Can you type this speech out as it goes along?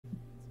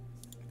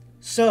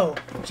So,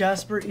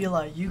 Jasper,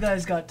 Eli, you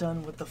guys got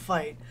done with the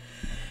fight.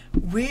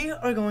 We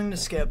are going to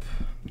skip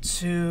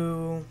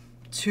to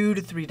 2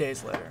 to 3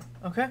 days later,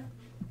 okay?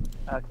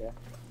 Okay.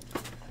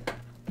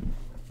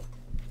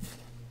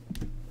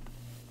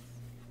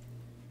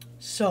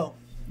 So,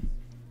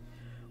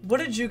 what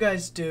did you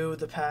guys do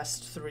the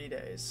past 3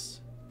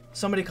 days?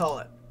 Somebody call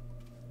it.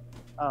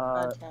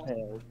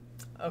 Tails.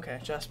 Okay,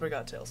 Jasper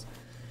got tails.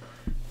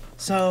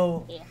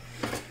 So, Yeah.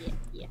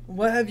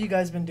 what have you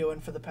guys been doing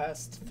for the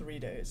past 3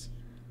 days?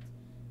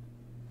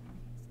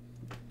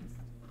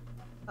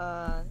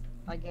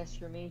 I guess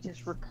for me,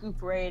 just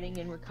recuperating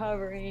and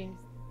recovering.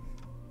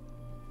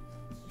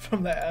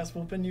 From the ass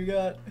whooping you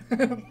got?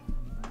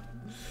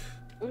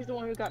 Who's the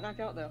one who got knocked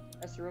out, though?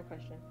 That's the real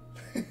question.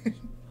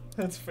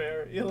 That's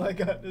fair. Eli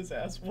got his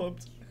ass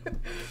whooped.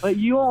 But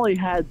you only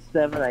had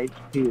 7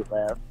 HP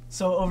left.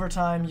 So over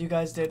time, you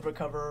guys did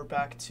recover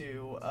back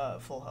to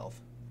full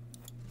health.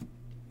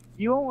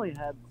 You only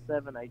had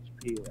 7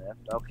 HP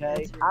left,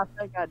 okay? That's I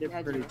think I did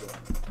Yeah, pretty you- good.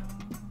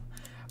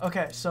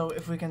 Okay, so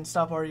if we can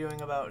stop arguing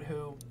about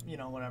who,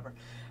 whatever.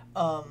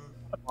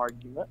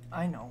 Argument.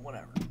 I know,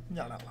 whatever.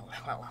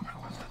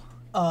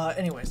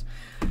 Anyways.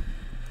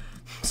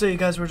 So you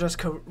guys were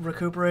just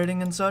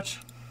recuperating and such?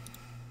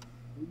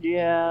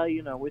 Yeah,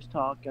 we was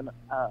talking,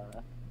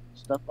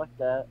 stuff like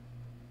that.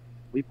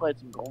 We played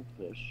some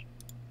goldfish.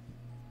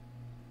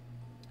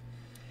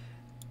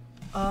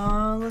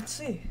 Let's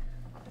see.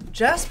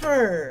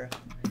 Jasper!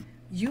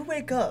 You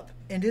wake up,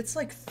 and it's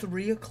like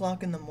 3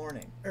 o'clock in the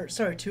morning.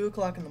 2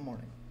 o'clock in the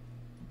morning.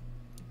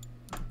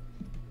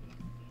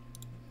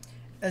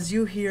 As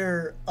you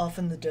hear off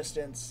in the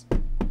distance,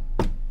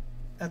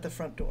 at the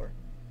front door.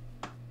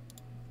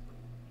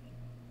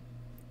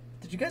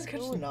 Did you guys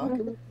catch the knock?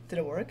 Did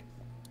it work?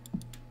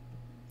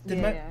 Did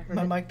Yeah, I heard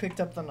my it. mic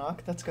picked up the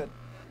knock? That's good.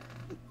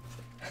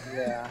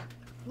 Yeah.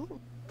 Who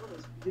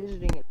was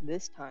visiting it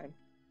this time?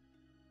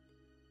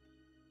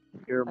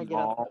 Your I get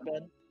up mom. out of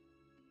bed.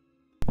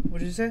 What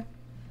did you say?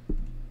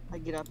 I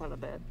get up out of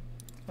bed.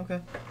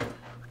 Okay.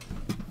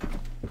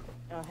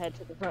 And I head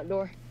to the front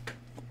door.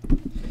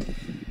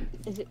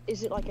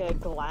 Is it like a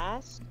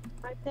glass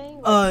type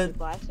thing? Like with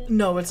glass in?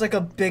 No, it's like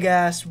a big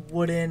ass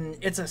wooden.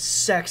 It's a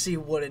sexy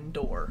wooden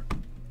door.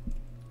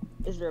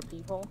 Is there a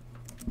peephole?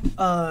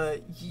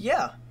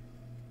 Yeah.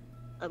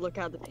 I look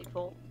out the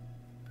peephole.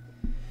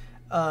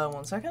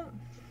 1 second.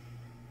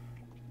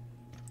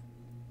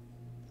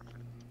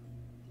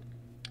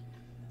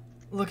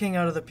 Looking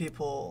out of the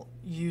peephole,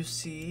 you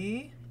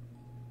see.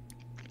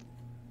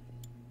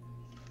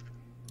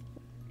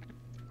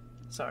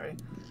 Sorry.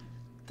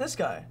 This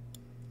guy.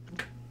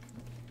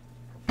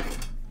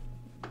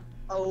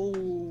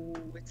 Oh,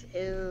 it's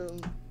him.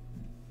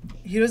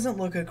 He doesn't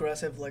look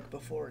aggressive like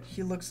before.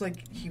 He looks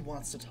like he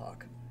wants to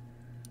talk.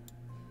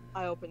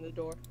 I open the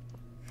door.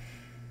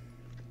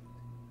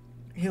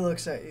 He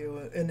looks at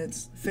you, and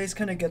its face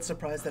kind of gets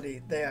surprised that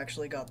they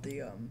actually got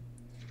the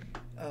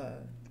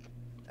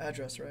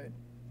address right.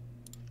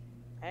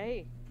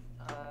 Hey,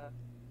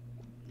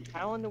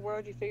 how in the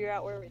world you figure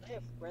out where we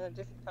live? We're in a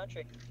different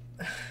country.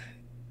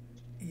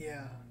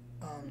 Yeah.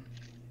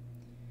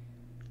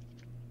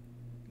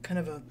 Kind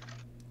of a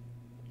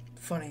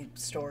funny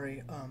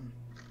story.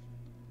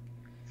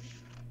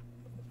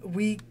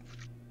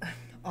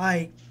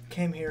 I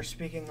came here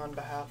speaking on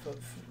behalf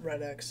of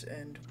Red X,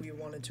 and we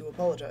wanted to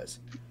apologize.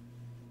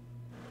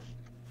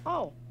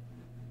 Oh,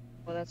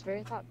 well, that's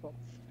very thoughtful.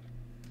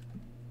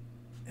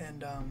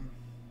 And,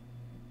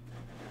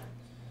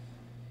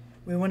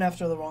 we went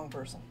after the wrong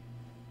person.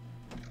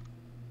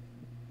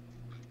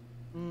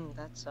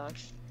 That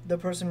sucks. The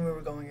person we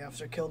were going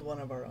after killed one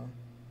of our own.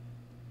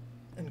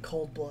 In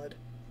cold blood.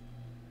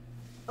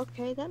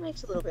 Okay, that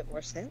makes a little bit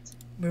more sense.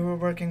 We were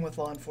working with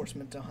law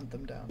enforcement to hunt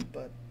them down,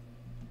 but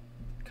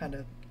kind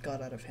of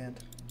got out of hand.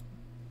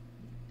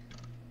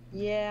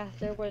 Yeah,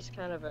 there was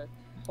kind of a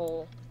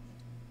hole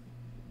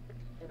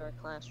in our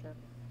classroom.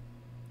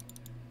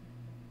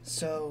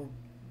 So,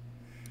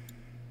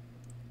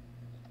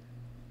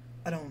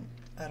 I don't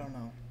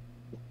know.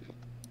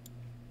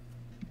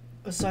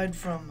 Aside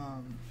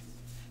from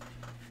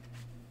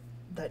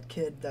that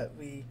kid that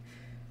we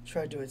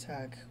tried to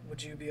attack,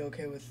 would you be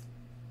okay with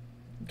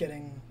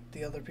getting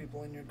the other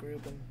people in your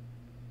group and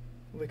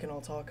we can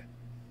all talk?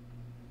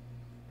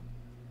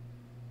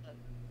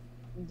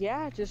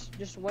 Yeah,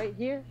 just wait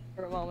here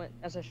for a moment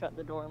as I shut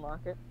the door and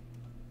lock it.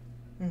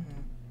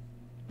 Mm-hmm.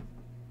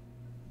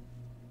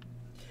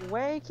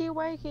 Wakey,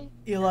 wakey.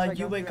 Eli, As I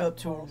you go wake throughout up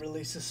to a calls.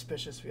 really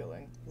suspicious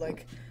feeling.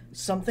 Like,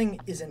 something's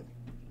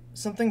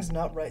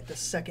not right the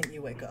second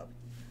you wake up.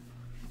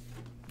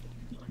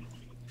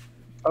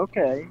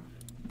 Okay.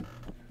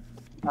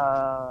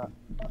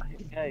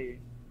 Hey,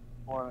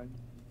 morning.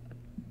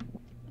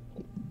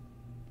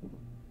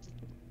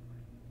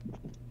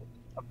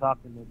 I'm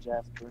talking to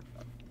Jasper.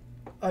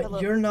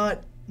 Hello. You're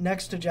not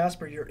next to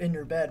Jasper, you're in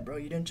your bed, bro.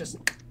 You didn't just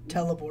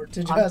teleport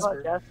to I thought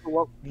Jasper. Jasper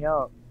woke me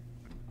up.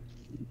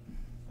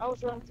 I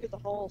was running through the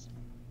halls.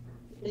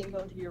 Didn't go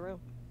into your room.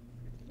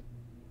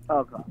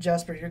 Oh god.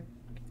 Jasper,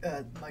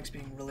 Mike's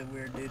being really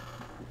weird, dude.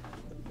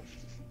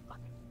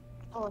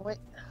 Oh wait.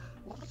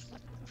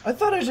 I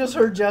thought I just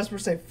heard Jasper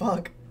say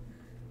fuck.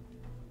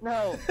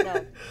 No.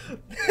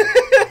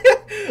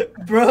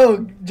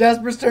 Bro,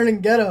 Jasper's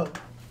turning ghetto.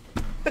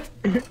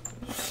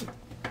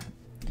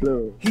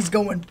 No. He's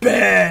going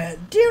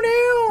bad. Do you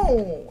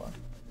know?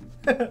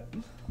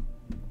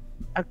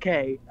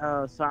 Okay,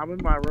 so I'm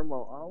in my room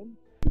alone.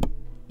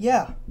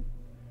 Yeah.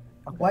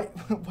 Okay.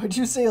 Why'd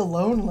you say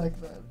alone like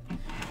that?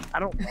 I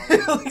don't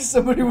know. Like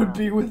somebody would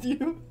be with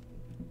you?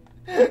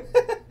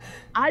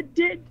 I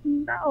didn't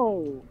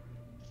know.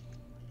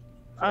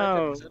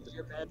 Oh.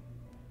 Your bed.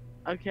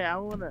 Okay, I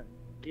want to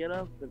get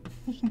up and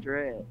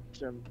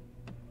stretch and,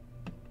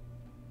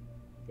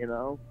 you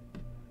know,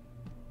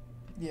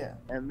 Yeah.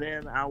 and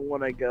then I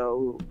want to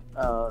go,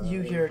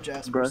 You hear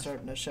Jasper brush.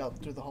 starting to shout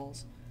through the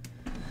halls.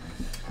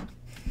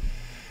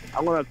 I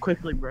want to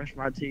quickly brush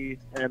my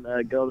teeth and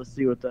go to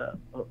see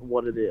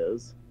what it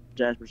is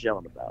Jasper's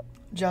yelling about.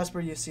 Jasper,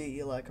 you see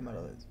Eli come out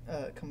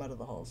of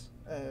the halls.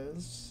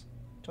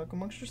 Talk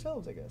amongst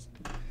yourselves, I guess.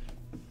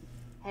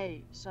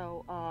 Hey,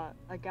 so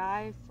a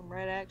guy from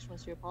Red X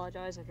wants to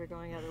apologize if you're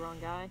going at the wrong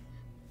guy,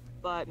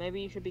 but maybe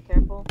you should be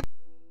careful.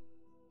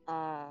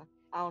 I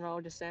don't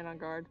know, just stand on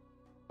guard.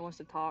 He wants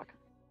to talk.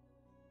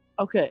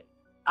 Okay,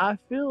 I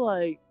feel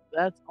like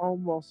that's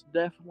almost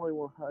definitely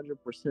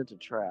 100% a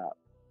trap.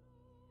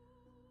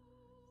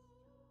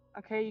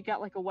 Okay, you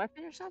got like a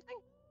weapon or something?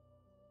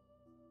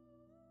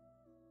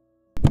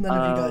 None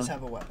of you guys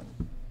have a weapon.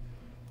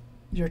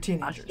 You're I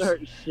teenagers.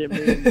 start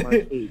shimmying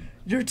my feet.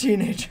 You're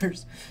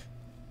teenagers.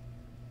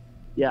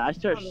 Yeah, I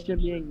start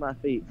shimmying my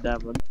feet,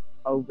 Devin,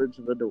 over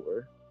to the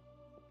door.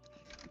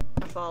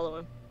 I follow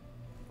him.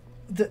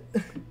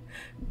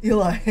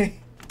 Eli,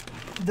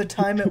 the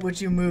time at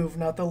which you move,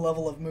 not the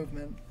level of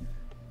movement.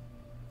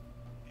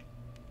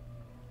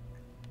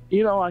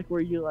 You know, like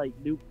where you like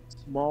do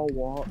small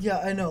walks. Yeah,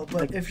 I know,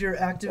 but Like- if you're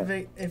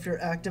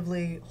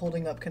actively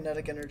holding up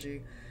kinetic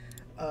energy,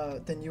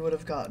 then you would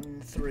have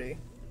gotten 3,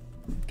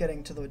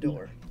 getting to the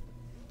door.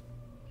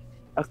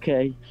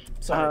 Okay.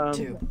 Sorry,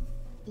 2.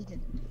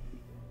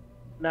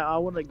 Now I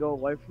want to go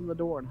away from the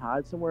door and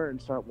hide somewhere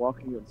and start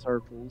walking in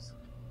circles.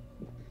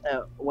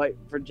 Wait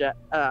for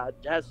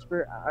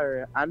Jasper.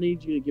 I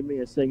need you to give me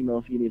a signal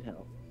if you need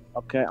help.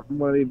 Okay, I'm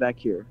gonna be back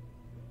here.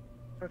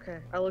 Okay,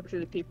 I look through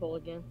the peephole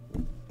again.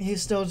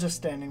 He's still just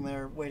standing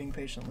there, waiting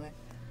patiently.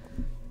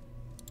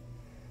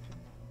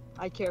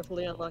 I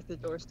carefully unlock the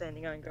door,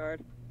 standing on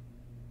guard,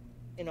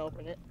 and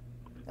open it.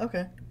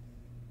 Okay.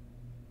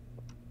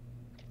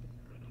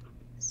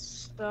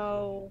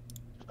 So,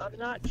 I'm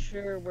not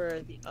sure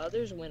where the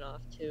others went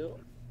off to,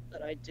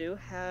 but I do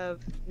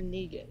have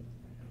Negan.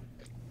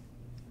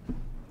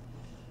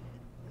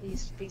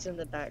 He's in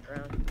the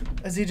background.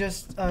 As he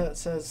just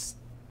says,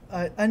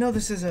 I know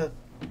this is a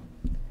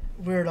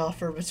weird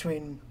offer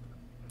between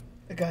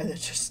a guy that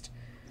just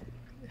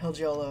held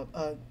you all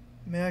up.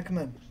 May I come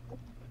in?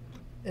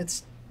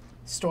 It's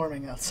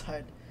storming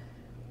outside.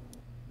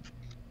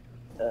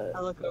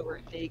 I look over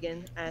at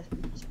Negan, as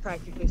he's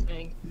practically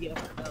saying, yes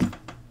or no.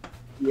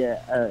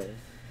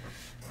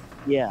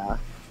 Yeah.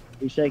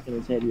 He's shaking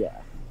his head,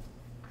 yeah.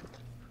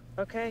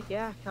 Okay,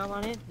 yeah, come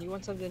on in. You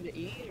want something to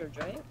eat or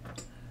drink?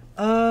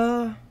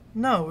 No,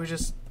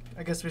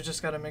 I guess we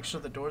just gotta make sure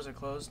the doors are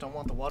closed. Don't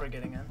want the water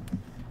getting in.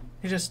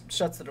 He just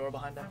shuts the door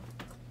behind him.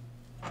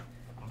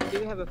 Do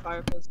you have a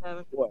fireplace,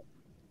 Evan? What?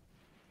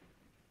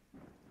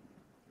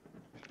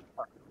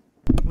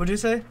 What'd you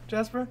say,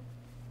 Jasper?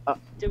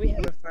 Do we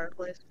have a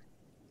fireplace?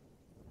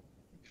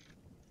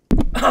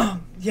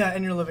 Yeah,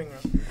 in your living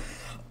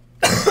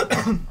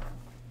room.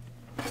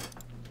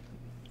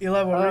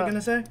 Eli, what were you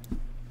gonna say?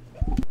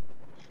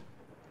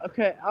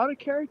 Okay, out of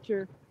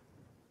character,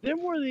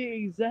 them were the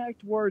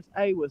exact words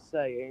A was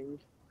saying.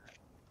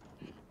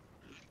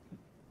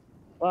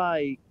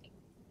 Like,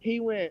 he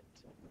went,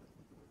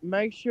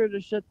 make sure to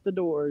shut the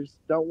doors,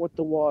 don't want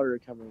the water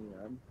coming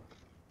in.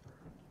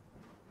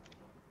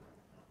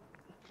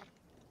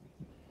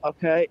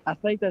 Okay, I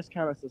think that's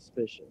kind of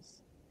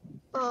suspicious.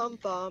 Bum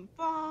bum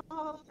bum.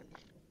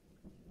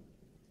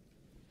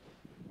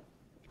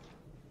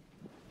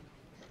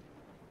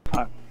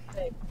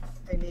 Hey,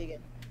 Negan.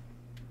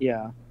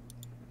 Yeah,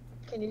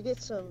 Can you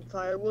get some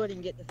firewood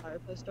and get the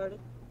fireplace started?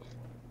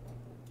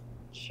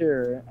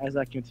 sure, as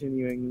I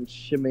continuing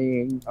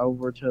shimmying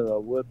over to the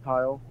wood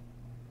pile.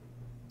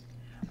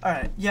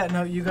 Alright, yeah,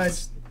 no, you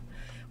guys,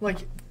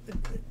 like,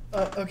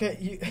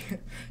 okay,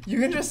 you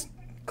can just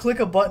click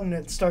a button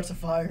and it starts a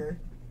fire.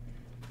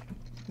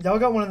 Y'all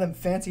got one of them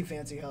fancy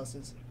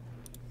houses.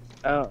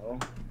 Oh.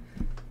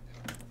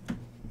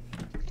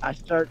 I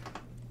start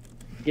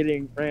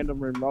getting random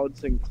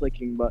remotes and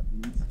clicking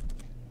buttons.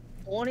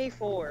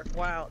 24.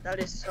 Wow, that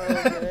is so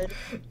good.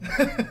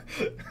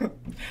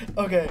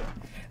 Okay,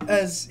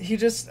 as he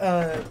just,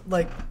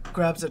 like,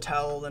 grabs a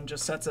towel and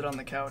just sets it on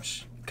the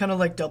couch, kind of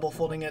like double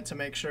folding it to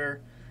make sure,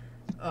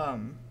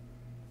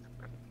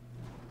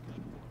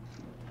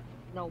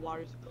 No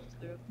water spills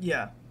through.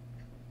 yeah.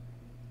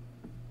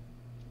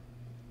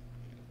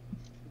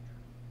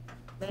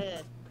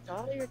 Man, with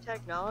all your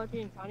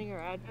technology and finding your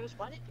address,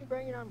 why didn't you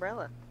bring an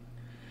umbrella?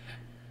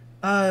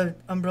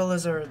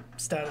 Umbrellas are a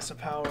status of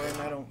power, and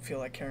I don't feel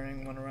like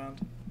carrying one around.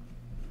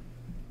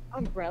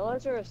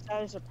 Umbrellas are a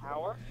status of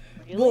power?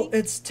 Really? Well,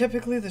 it's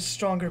typically the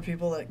stronger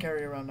people that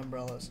carry around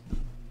umbrellas.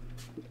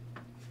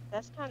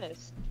 That's kind of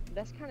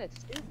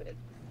stupid.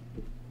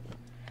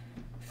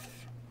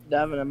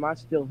 Devin, am I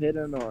still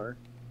hidden or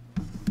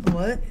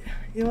What,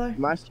 Eli?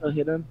 am I still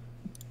hidden?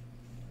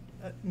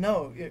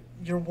 No,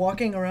 you're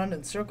walking around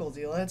in circles,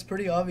 Eli. It's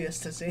pretty obvious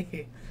to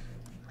see.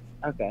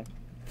 Okay.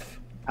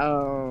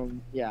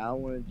 Yeah, I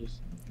want to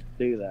just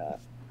do that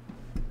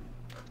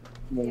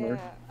more.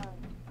 Yeah,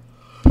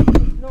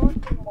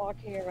 North been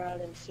walking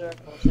around in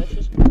circles. That's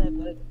just kind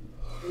of a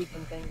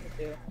freaking thing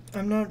to do.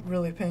 I'm not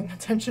really paying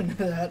attention to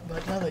that,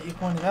 but now that you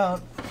point it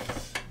out,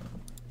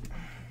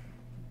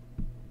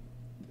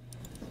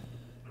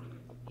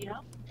 You know,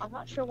 I'm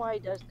not sure why he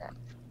does that,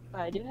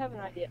 but I do have an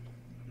idea.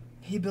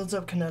 he builds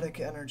up kinetic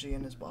energy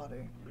in his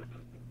body.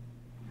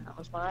 That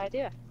was my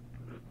idea.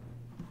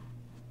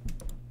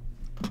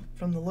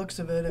 From the looks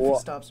of it, if Well- it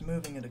stops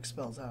moving, it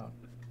expels out.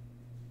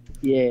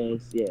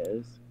 Yes.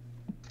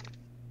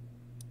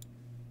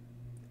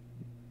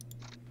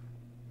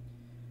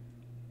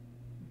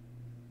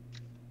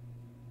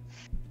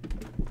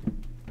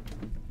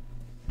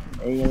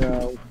 And you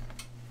know,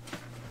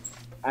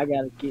 I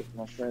gotta keep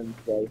my friends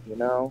safe, you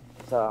know?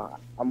 So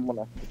I'm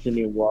gonna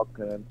continue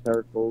walking in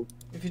circles,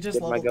 If you just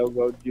get my level,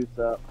 go-go juice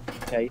up in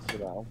case, you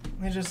know.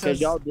 he just Because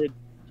says, y'all did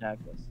attack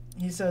us.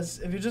 he says,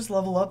 if you just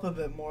level up a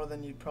bit more,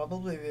 then you'd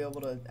probably be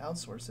able to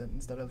outsource it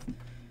instead of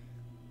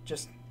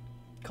just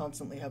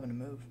constantly having to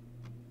move.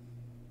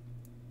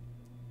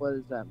 What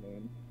does that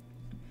mean?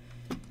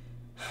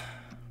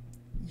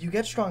 You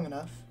get strong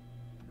enough,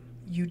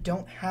 you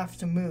don't have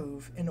to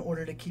move in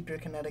order to keep your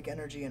kinetic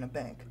energy in a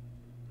bank.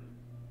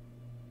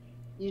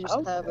 You just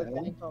have a Okay.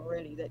 bank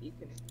already that you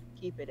can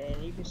keep it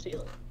in. You can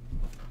steal it.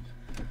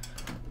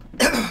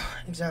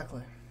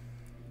 Exactly.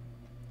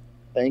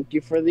 Thank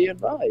you for the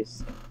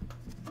advice.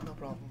 No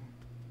problem.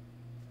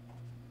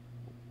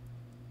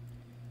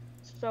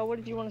 So, what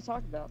did you want to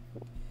talk about?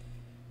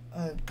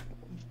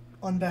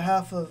 On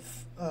behalf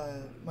of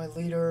my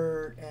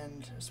leader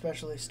and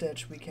especially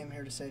Stitch, we came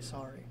here to say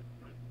sorry.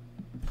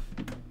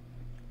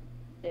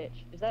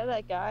 Stitch. Is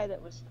that guy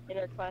that was in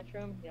our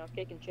classroom, you know,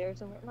 kicking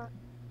chairs and whatnot?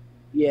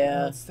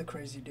 Yeah, That's the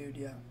crazy dude,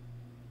 yeah.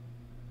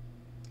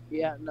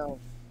 yeah, no.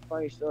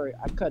 Funny story.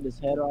 I cut his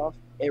head off.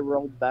 It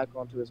rolled back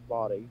onto his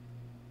body.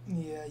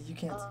 Yeah, you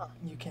Ah.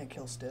 can't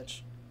kill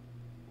Stitch.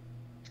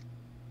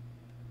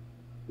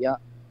 Yeah.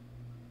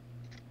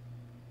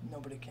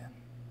 Nobody can.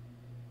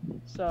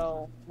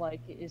 So,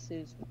 like, is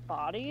his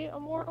body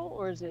immortal,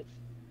 or is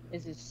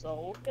his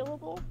soul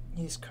killable?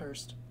 He's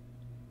cursed.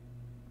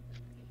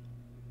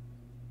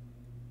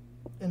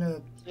 In a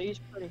So he's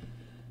pretty.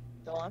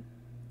 Go on.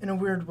 in a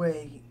weird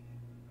way,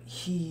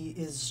 he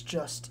is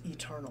just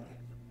eternal.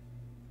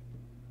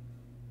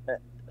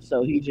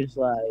 So he just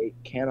like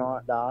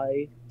cannot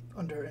die.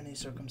 Under any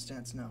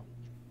circumstance, no.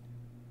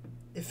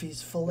 If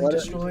he's fully What-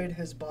 destroyed,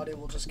 his body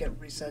will just get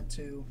reset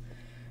to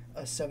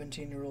a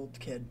 17-year-old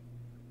kid.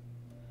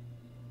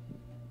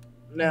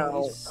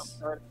 No.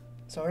 He's-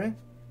 Sorry?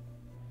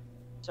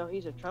 So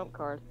he's a trump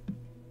card.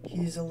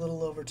 He's a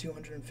little over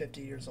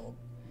 250 years old.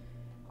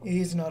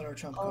 He's not our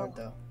trump card,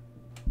 though.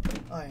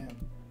 I am.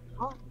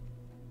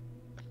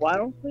 Why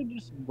don't they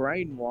just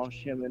brainwash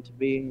him into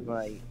being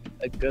like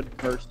a good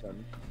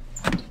person?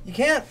 You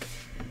can't!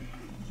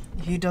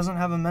 He doesn't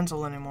have a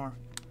mental anymore.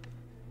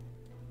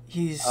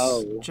 He's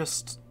Oh.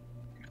 just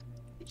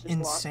He just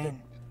lost it.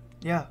 insane.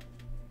 Yeah,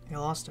 he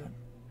lost it.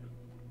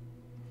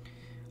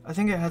 I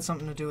think it had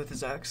something to do with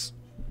his ex,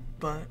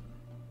 but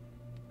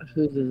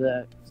Who's his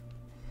ex?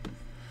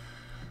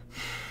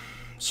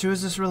 she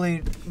was this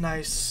really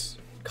nice,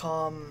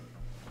 calm,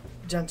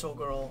 gentle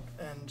girl,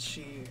 and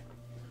she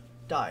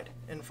died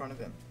in front of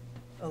him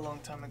a long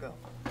time ago,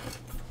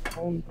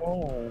 Oh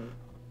no.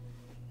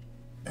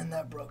 and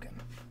that broke him.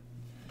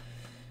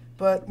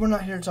 But we're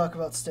not here to talk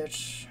about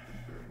Stitch.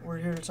 We're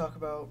here to talk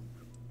about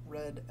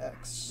Red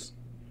X.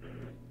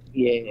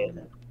 Yeah.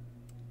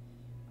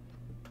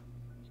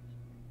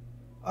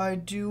 I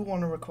do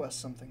want to request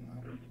something,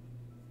 though.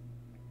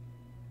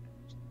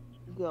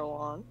 Go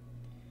on.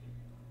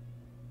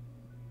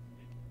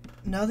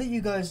 Now that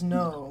you guys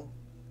know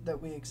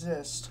that we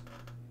exist,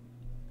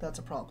 that's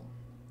a problem.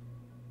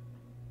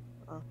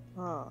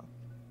 Huh.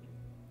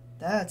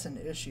 That's an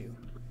issue.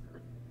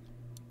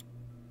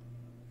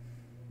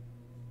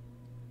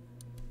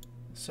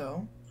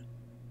 So,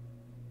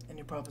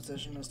 any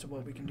proposition as to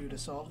what we can do to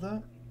solve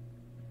that?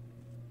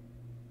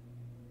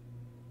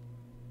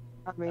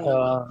 I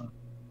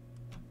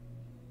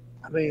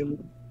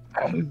mean,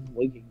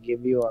 we could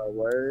give you our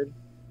word.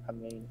 I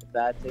mean, if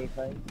that's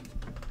anything.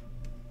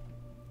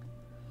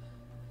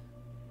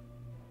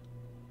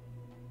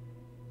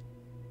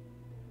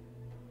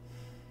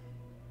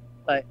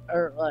 Like,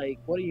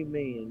 what do you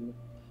mean?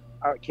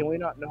 Can we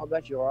not know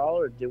about you all,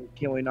 or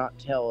can we not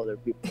tell other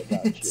people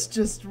about It's you?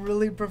 just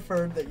really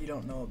preferred that you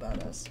don't know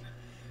about us.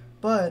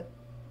 But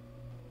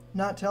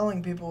not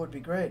telling people would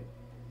be great.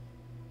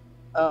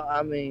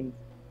 I mean,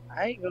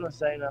 I ain't gonna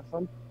say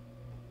nothing.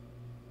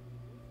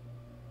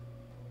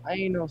 I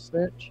ain't no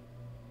snitch.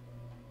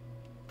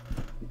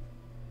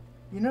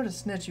 You know, to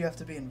snitch, you have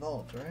to be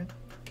involved, right?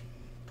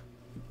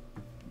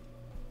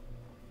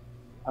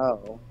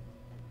 Oh.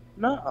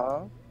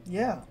 Nuh-uh.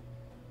 Yeah.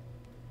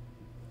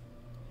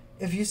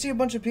 If you see a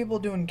bunch of people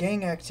doing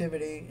gang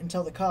activity and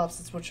tell the cops,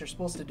 that's what you're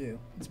supposed to do.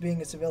 It's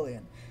being a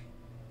civilian.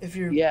 If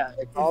you're... Yeah,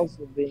 it's if-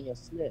 also being a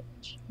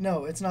snitch.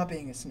 No, it's not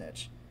being a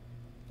snitch.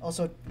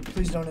 Also,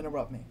 please don't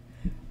interrupt me.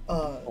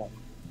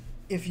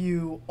 If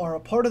you are a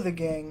part of the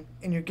gang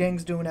and your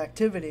gang's doing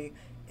activity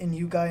and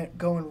you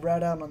go and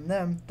rat out on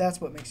them,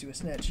 that's what makes you a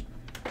snitch.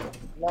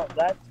 No,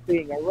 that's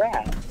being a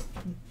rat.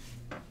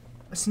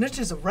 A snitch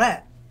is a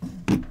rat.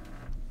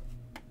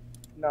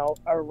 No,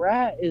 a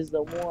rat is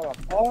the one a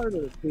part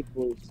of the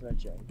people who's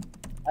snitching.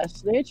 A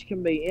snitch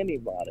can be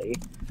anybody.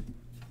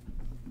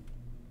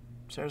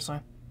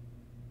 Seriously?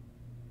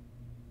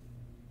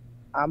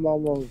 I'm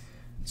almost...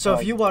 So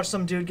if you watch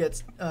some dude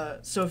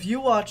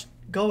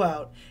go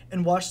out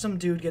and watch some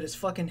dude get his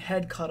fucking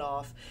head cut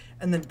off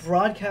and then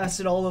broadcast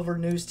it all over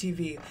news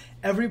TV,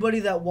 everybody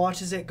that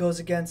watches it goes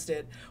against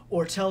it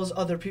or tells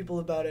other people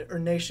about it or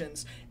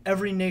nations,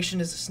 every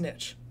nation is a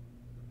snitch.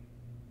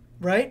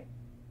 Right?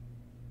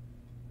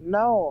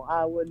 No,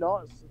 I would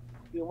not.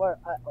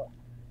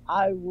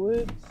 I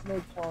would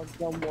snitch on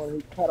someone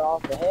who cut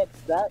off the head.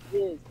 That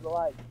is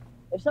like,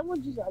 if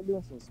someone's just like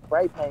doing some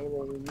spray painting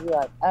and you're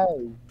like,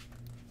 hey,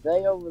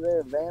 they over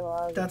there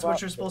vandalizing. That's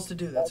what you're supposed to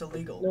do. That's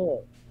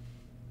illegal.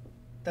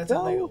 That's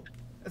So? illegal.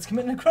 That's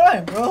committing a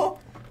crime, bro.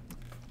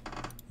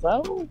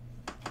 So?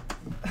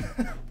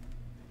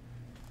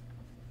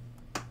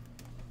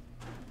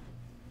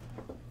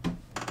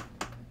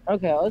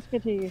 Okay, let's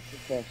continue this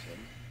discussion.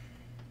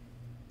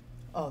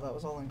 Oh, that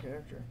was all in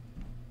character.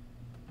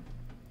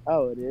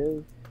 Oh, it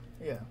is?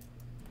 Yeah.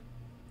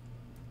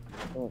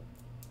 Oh.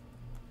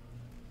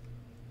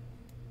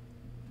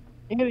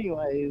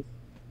 Anyways.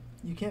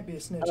 You can't be a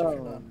snitch if you're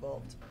not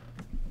involved.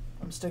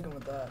 I'm sticking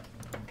with that.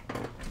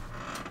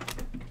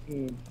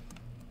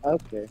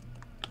 Okay.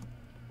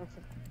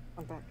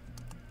 I'm back.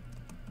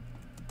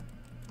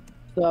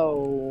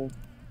 So,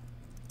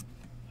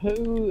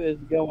 who is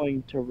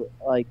going to,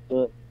 like,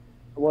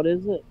 what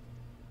is it?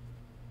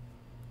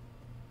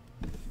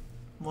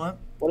 What?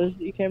 What is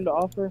it you came to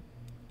offer?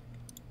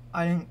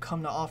 I didn't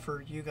come to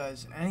offer you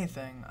guys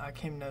anything. I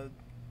came to...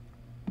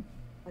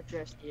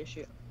 Address the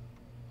issue.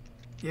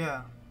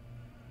 Yeah.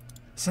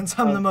 Since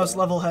I'm the most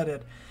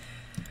level-headed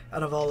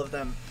out of all of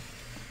them.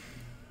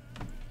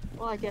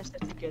 Well, I guess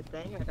that's a good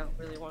thing. I don't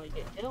really want to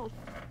get killed.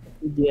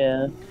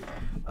 Yeah.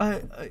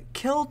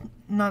 Killed?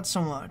 Not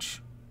so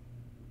much.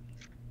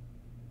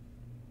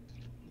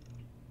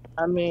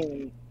 I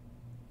mean...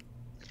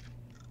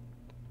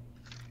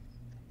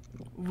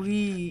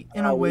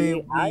 In a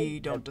way, I we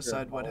don't accept your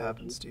decide what apology.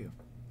 happens to you.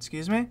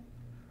 Excuse me?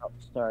 Oh,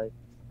 sorry.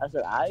 I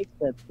said I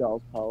accept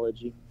y'all's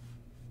apology.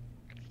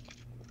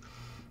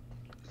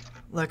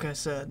 Like I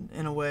said,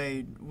 in a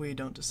way, we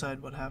don't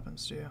decide what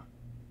happens to you.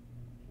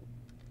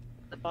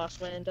 The boss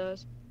man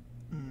does.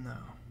 No.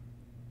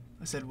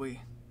 I said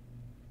we.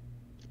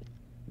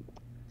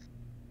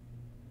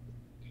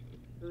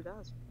 Who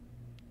does?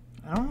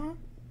 I don't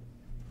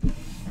know.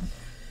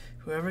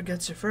 Whoever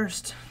gets you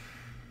first.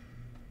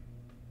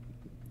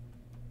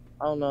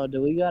 I don't know,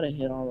 do we got a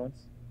hit on us?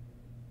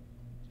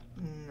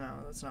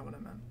 No, that's not what I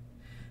meant.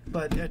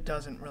 But it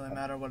doesn't really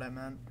matter what I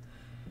meant.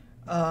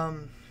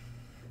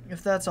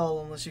 If that's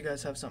all, unless you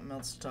guys have something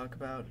else to talk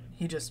about,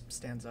 he just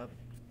stands up.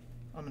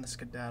 I'm gonna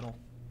skedaddle.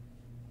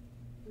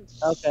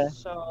 Okay.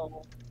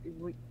 So,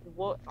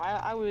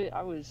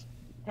 I was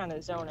kind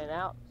of zoning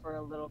out for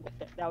a little bit.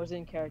 That was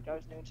in character. I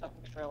was doing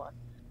something in real life.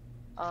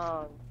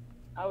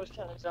 I was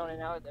kind of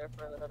zoning out there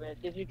for a little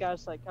bit. Did you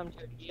guys like come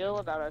to a deal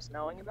about us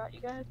knowing about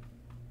you guys?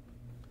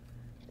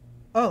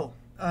 Oh,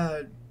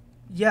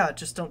 yeah,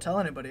 just don't tell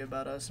anybody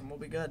about us and we'll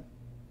be good.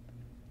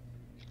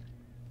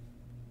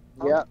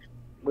 Yep,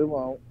 we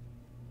won't.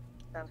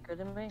 Sounds good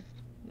to me.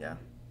 Yeah.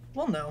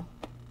 Well, no.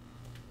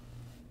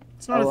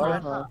 It's not a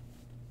threat.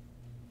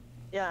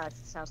 Yeah, it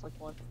sounds like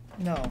one.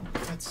 No,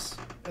 it's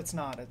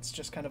not. It's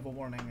just kind of a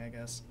warning, I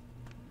guess.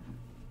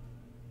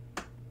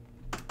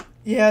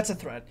 Yeah, it's a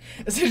threat.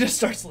 As he just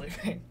starts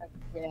leaving.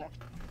 Yeah.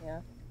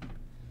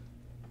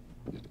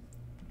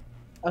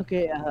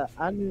 Okay,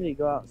 I need to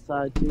go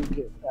outside to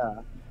get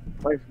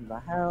away from the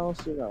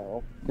house, you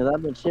know, because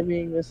I've been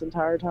shimmying this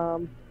entire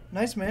time.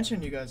 Nice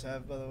mansion you guys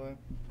have, by the way.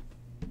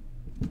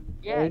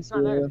 Yeah, it's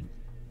not there.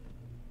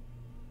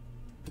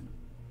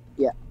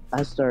 Yeah,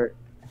 I start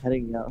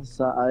heading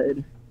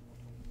outside.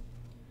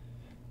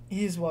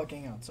 He's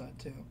walking outside,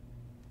 too.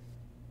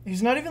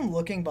 He's not even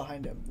looking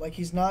behind him. Like,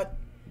 he's not,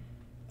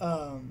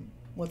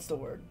 what's the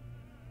word?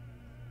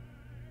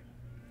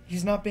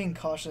 He's not being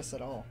cautious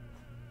at all.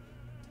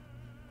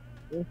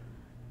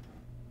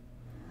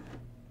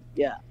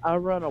 Yeah, I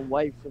run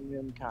away from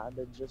him, kind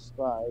of just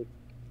like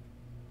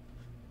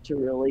to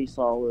release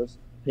all this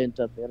pent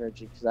up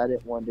energy because I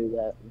didn't want to do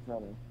that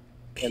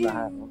in the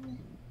house.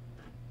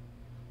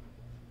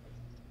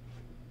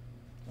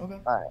 Okay.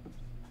 All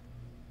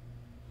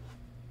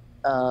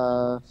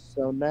right.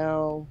 So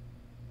now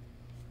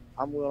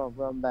I'm gonna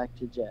run back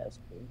to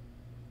Jasper.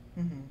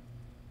 Mm-hmm.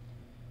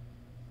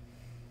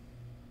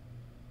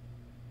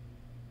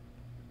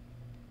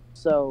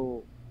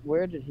 So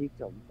where did he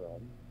come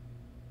from?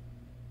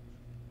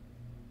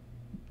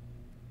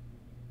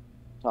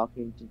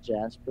 Talking to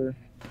Jasper.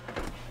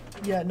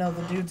 Yeah, no,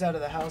 the dude's out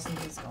of the house and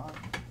he's gone.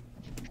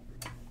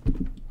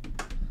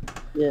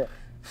 Yeah,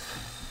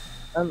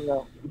 I don't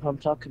know. If I'm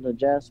talking to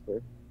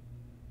Jasper,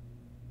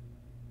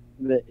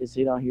 but is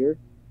he not here?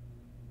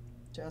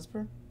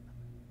 Jasper?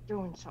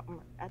 Doing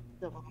something at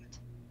the moment.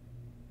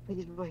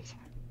 Please wait.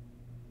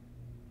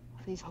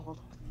 Please hold.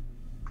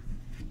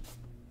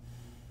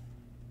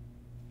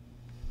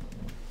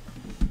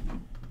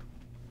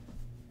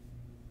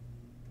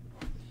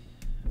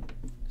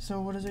 So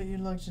what is it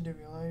you'd like to do,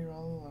 Eli? You're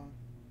all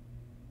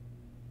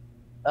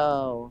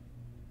alone.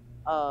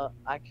 Oh,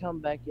 I come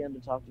back in to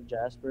talk to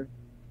Jasper.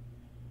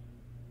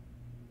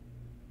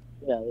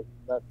 Yeah,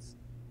 that's.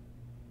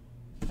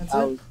 That's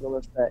I it? was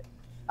gonna say.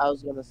 I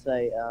was gonna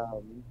say.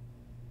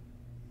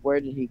 Where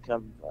did he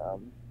come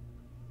from?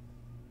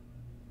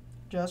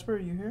 Jasper, are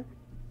you here?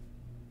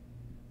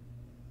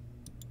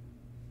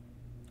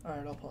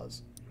 Alright, I'll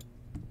pause.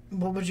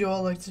 What would you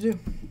all like to do?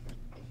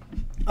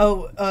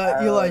 Oh,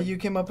 Eli, you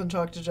came up and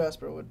talked to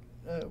Jasper. What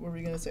were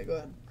we gonna say? Go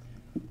ahead.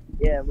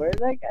 Yeah, where did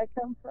that guy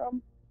come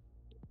from?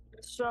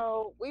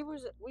 So we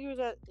was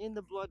at in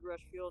the blood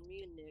rush field,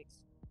 me and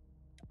Nix.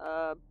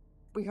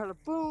 We heard a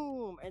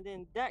boom, and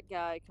then that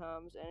guy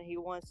comes and he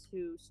wants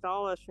to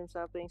stall us from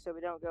something so we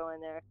don't go in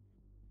there.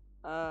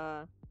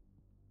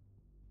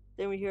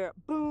 Then we hear a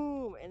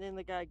boom, and then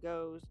the guy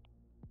goes,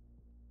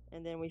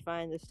 and then we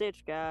find the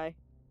Stitch guy,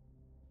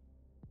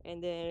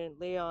 and then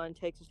Leon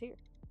takes us here.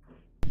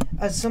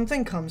 As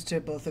something comes to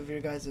both of your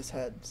guys'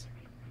 heads,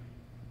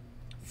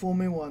 fool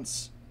me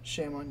once,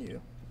 shame on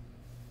you.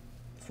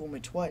 Fool me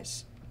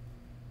twice.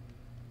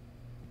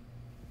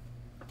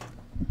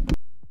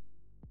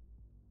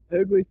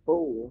 Who'd we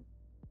fool?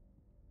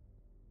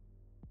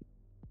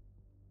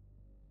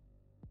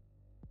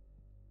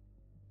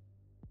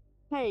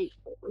 Hey,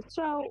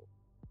 so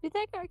did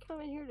that guy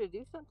come in here to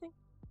do something?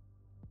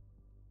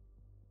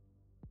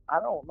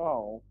 I don't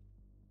know.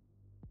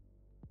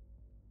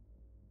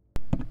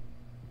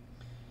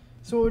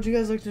 So what would you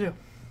guys like to do?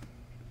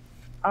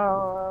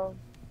 I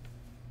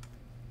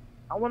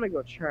want to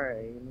go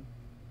train.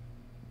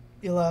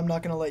 Eli, I'm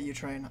not gonna let you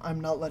train. I'm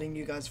not letting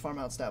you guys farm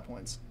out stat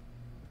points.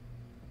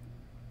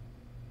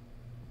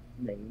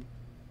 Me.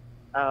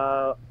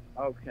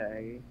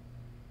 Okay.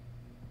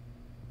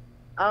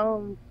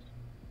 How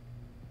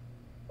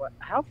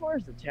far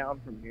is the town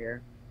from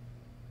here?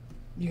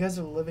 You guys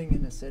are living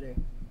in a city.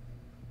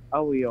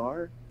 Oh, we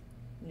are?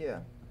 Yeah.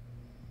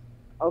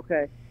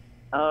 Okay.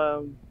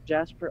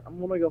 Jasper, I'm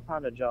gonna go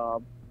find a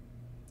job.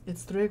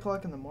 It's 3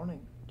 o'clock in the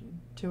morning, dude.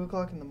 2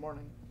 o'clock in the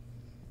morning.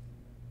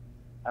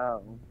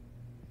 Oh.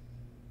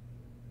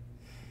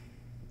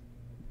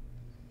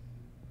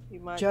 You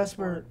might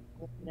Jasper,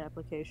 an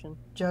application.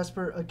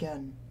 Jasper,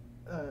 again.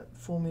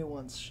 Fool me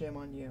once, shame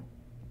on you.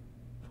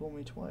 Fool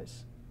me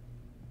twice.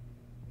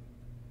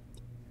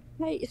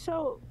 Hey,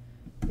 so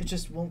It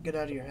just won't get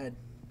out of your head.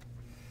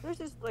 there's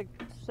this like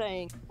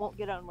saying, won't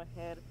get out of my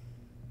head.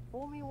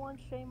 Fool me once,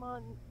 shame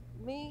on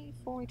me.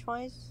 Fool me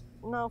twice.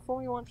 No, fool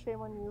me once,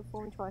 shame on you.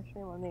 Fool me twice,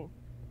 shame on me.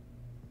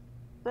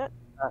 That.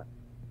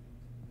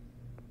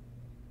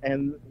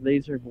 And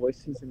these are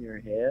voices in your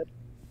head?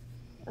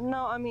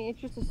 No, I mean it's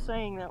just a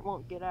saying that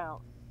won't get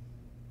out.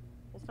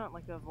 It's not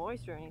like a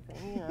voice or anything,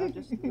 you know.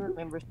 Just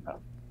remember stuff.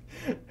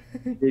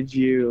 Did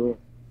you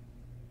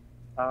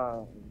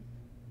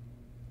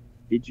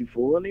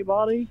fool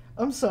anybody?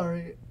 I'm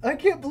sorry. I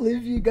can't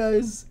believe you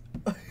guys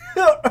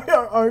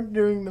aren't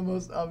doing the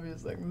most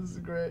obvious thing. This is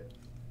great.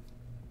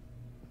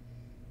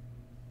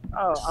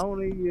 Oh, I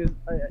want to use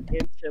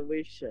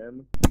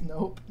intuition.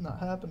 Nope, not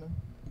happening.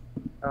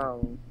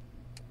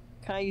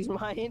 Can I use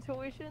my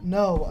intuition?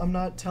 No, I'm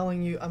not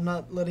telling you. I'm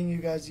not letting you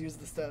guys use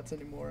the stats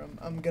anymore.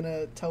 I'm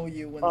gonna tell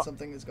you when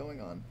something is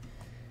going on.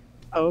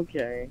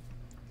 Okay.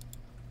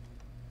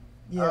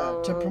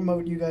 Yeah, to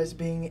promote you guys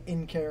being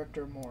in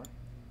character more.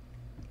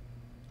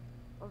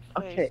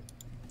 Okay.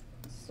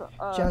 So,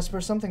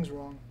 Jasper, something's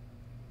wrong.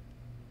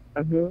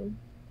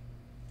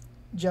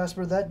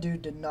 Jasper, that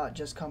dude did not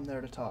just come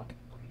there to talk.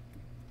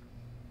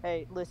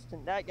 Hey,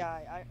 listen, that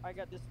guy, I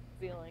got this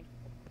feeling.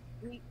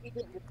 He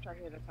didn't just come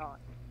here to talk.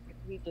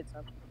 He did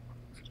something.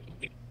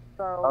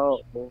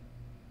 So,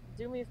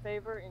 do me a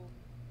favor and...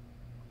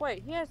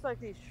 Wait, he has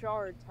like these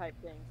shard type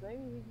things.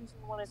 Maybe he's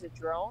using one as a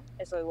drone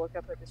as I look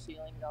up at the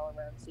ceiling and all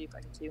around and see if I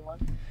can see one.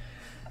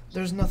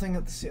 There's nothing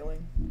at the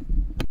ceiling.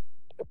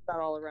 It's not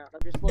all around.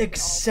 I'm just looking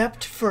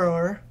Except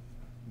for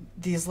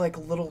these like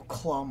little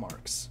claw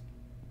marks.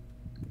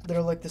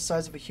 They're like the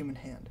size of a human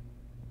hand.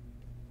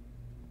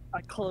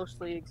 I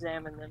closely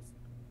examine them.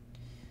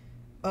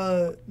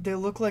 They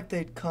look like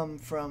they'd come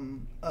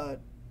from a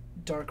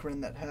Darkrin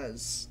that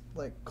has,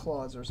 like,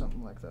 claws or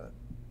something like that.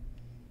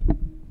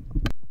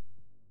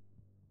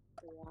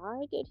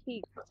 Why did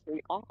he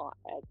claw?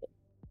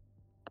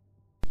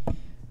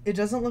 It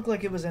doesn't look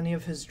like it was any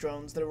of his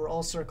drones. They were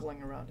all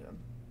circling around him.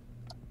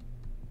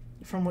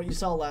 From what you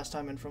saw last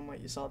time and from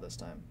what you saw this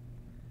time.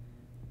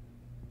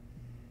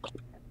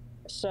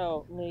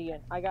 So,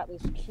 Negan, I got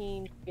this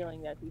keen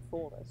feeling that he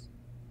fooled us.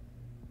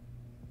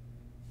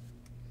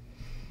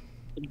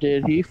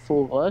 Did he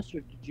fool us, or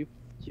did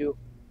you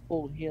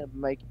fool him,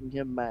 making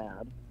him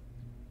mad?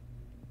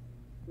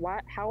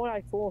 Why? How would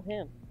I fool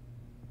him?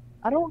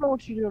 I don't know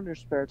what you do in your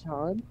spare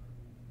time.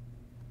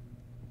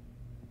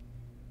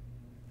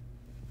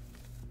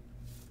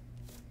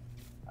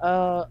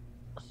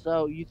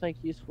 So you think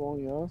he's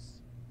fooling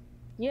us?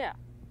 Yeah.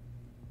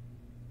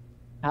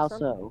 How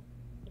so?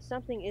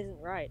 Something isn't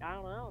right. I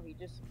don't know. He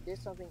just did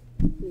something.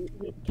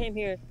 He came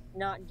here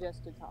not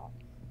just to talk.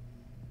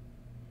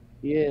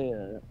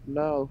 Yeah,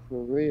 no,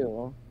 for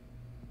real.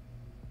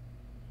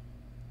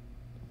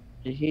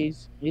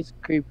 He's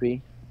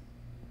creepy.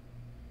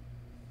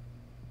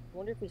 I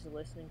wonder if he's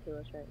listening to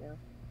us right now.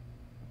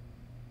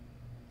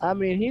 I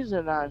mean, he's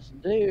a nice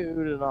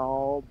dude and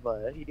all,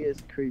 but he is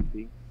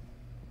creepy.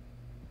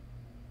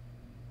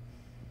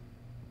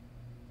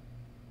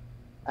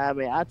 I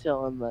mean, I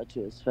tell him that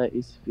to his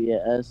face if he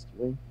asked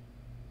me.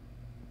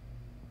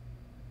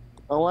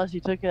 Unless he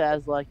took it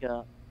as like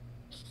a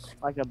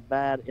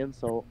bad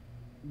insult,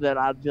 then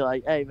I'd be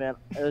like, "Hey, man,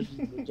 it was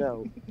just a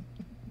joke."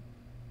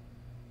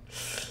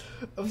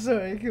 I'm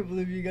sorry, I can't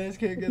believe you guys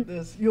can't get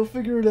this. You'll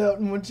figure it out,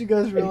 and once you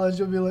guys realize,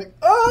 you'll be like,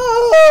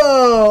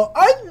 "Oh,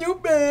 I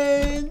knew,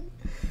 man."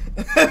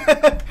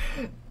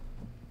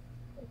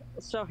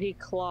 So he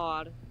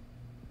clawed,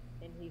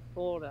 and he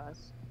fooled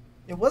us.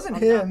 It wasn't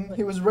him.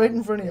 He was right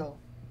in front of y'all.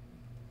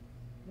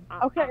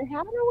 Okay,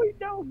 how do we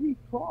know he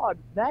clawed?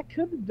 That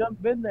could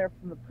have been there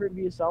from the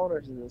previous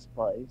owners of this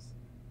place.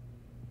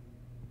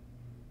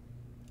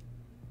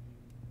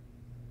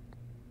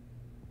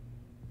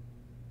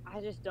 I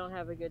just don't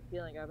have a good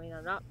feeling. I mean,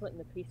 I'm not putting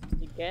the pieces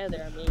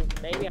together. I mean,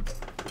 maybe I'm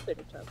stupid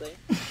or something.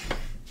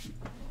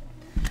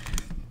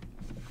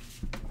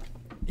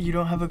 You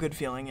don't have a good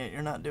feeling yet.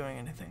 You're not doing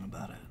anything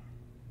about it.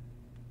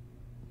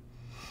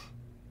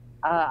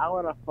 I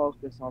want to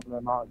focus on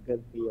the not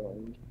good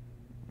feeling.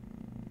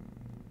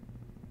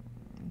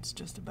 It's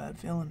just a bad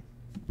feeling.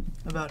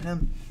 About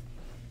him.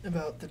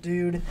 About the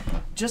dude.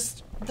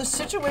 Just the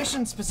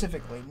situation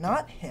specifically,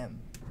 not him.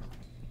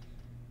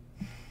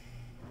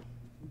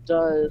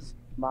 Does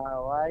my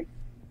life,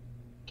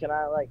 can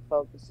I like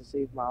focus to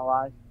see if my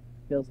life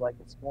feels like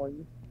it's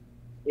going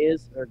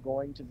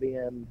to be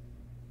in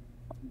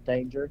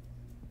danger?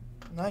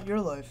 Not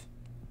your life.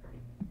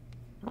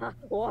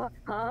 What?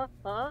 Huh?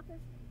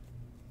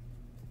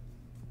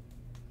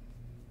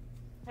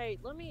 Hey,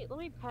 let me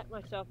pat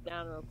myself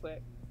down real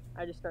quick.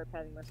 I just start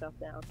patting myself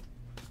down.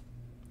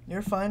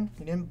 You're fine.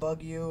 He didn't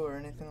bug you or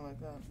anything like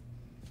that.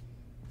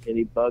 Did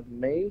he bug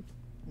me?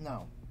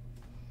 No.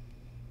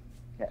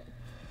 Okay.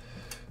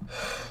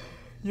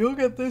 You'll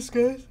get this,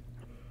 guys.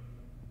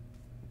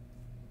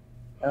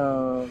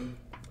 What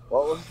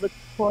was the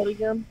quote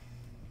again?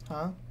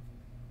 Huh?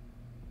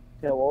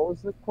 Okay, what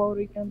was the quote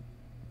again?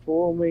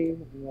 Fool me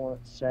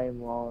once,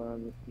 shame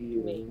on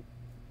you. Me.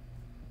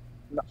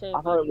 No, Shame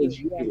I thought on it was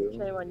you. you.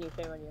 Yeah, shame on you.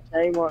 Shame on you.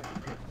 Shame on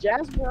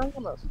Jasper. I'm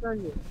gonna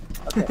stun you.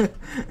 Okay.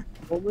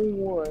 Fool me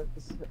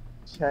once,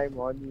 shame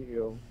on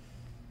you.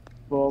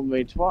 Fool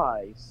me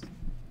twice,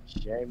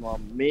 shame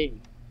on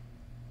me.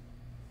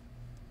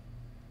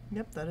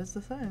 Yep, that is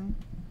the thing.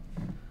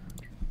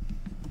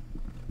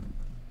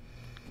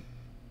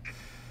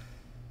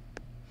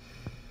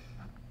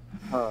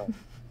 Huh.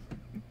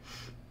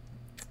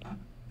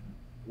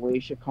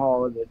 We should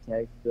call a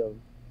detective.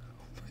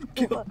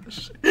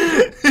 Gosh.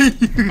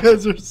 You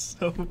guys are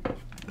so...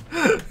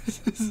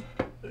 This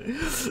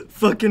is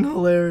fucking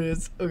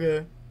hilarious.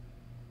 Okay.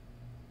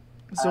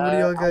 So what do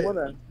y'all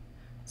got?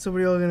 So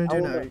what are y'all gonna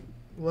do now?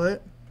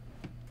 What?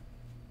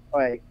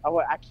 Wait,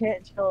 I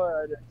can't tell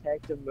a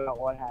detective about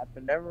what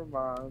happened. Never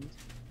mind.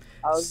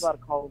 I was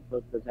about to call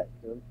the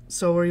detective.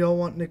 So are y'all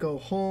wanting to go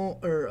home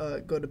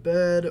or go to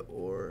bed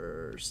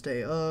or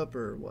stay up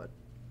or what?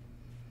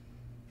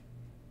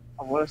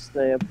 I want to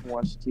stay up and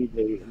watch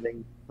TV and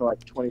then for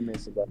like 20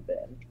 minutes to go to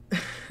bed.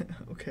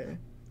 Okay.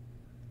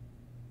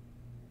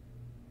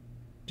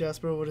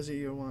 Jasper, what is it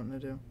you're wanting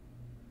to do?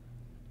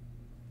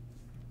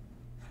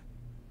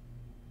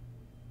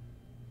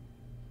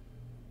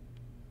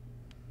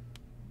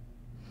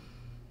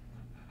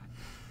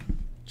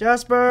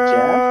 Jasper!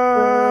 Jasper!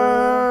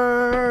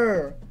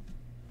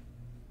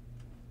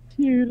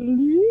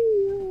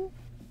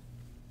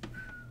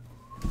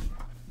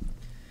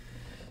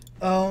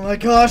 Oh my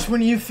gosh,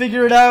 when you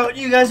figure it out,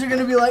 you guys are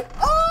gonna be like,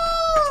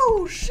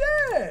 oh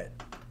shit!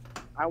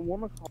 I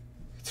want to call.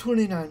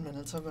 29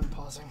 minutes, I've been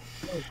pausing.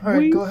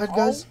 Alright, go ahead,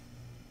 guys.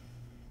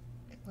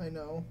 I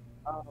know.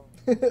 Oh.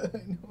 I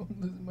know, I'm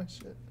losing my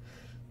shit.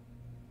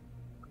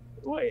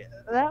 Wait,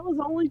 that was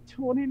only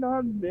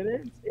 29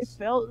 minutes? It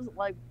felt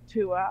like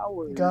 2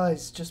 hours.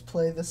 Guys, just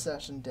play the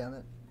session, damn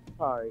it.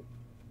 Sorry.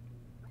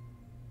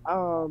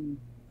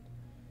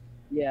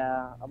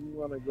 Yeah, I'm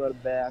gonna go to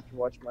bed after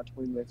watching my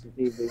 20 minutes of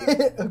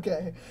TV.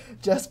 Okay.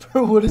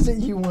 Jasper, what is it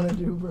you want to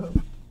do, bro?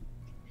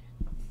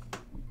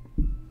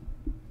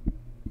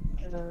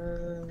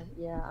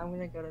 Yeah, I'm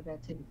gonna go to bed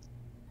too.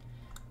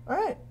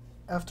 Alright.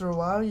 After a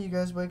while, you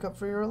guys wake up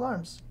for your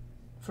alarms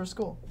for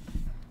school.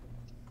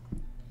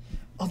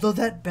 Although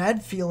that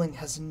bad feeling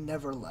has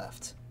never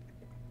left.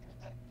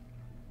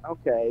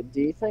 Okay,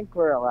 do you think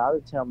we're allowed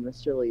to tell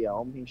Mr.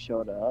 Leon he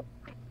showed up?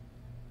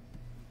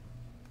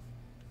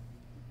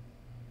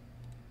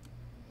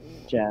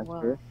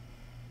 Jasper?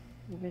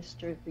 Well,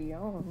 Mr.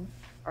 Leon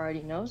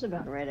already knows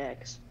about Red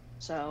X,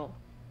 so.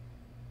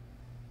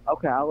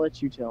 Okay, I'll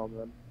let you tell him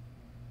then.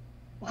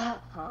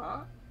 What?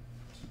 Huh?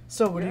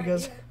 So what do you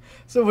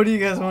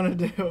guys want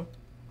to do?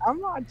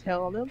 I'm not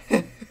telling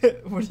him.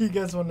 What do you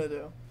guys want to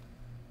do?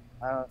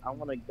 I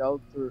want to go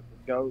to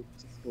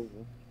school.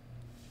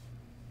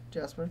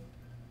 Jasper?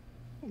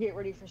 Get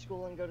ready for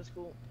school and go to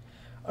school.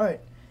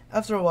 Alright.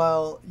 After a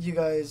while, you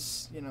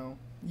guys,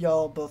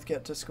 y'all both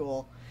get to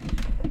school.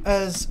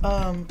 As,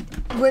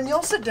 when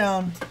y'all sit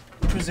down,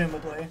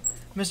 presumably,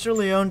 Mr.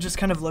 Leon just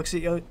kind of looks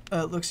at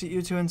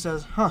you two and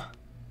says, huh,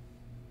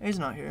 he's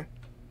not here.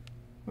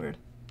 Weird.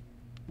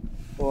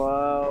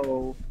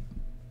 Whoa.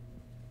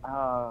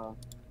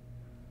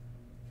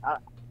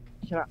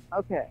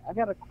 Okay, I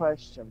got a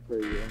question for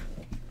you.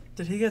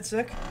 Did he get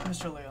sick?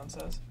 Mr. Leon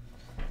says.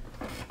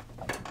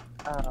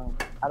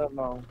 I don't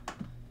know.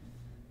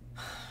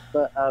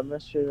 But,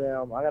 Mr.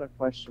 Leon, I got a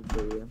question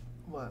for you.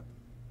 What?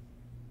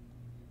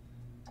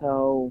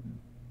 So,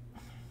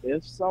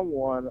 if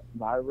someone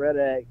by Red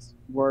X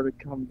were to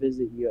come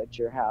visit you at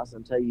your house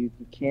and tell you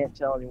you can't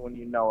tell anyone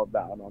you know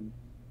about them,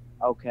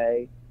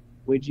 okay,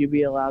 would you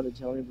be allowed to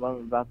tell anyone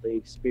about the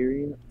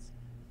experience?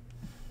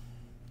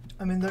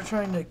 I mean, they're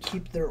trying to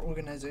keep their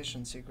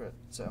organization secret,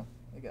 so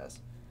I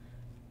guess.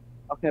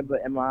 Okay,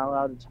 but am I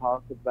allowed to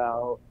talk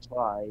about,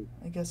 like,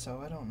 I guess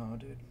so. I don't know,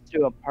 dude.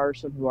 to a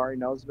person who already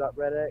knows about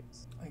Red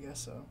X? I guess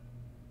so.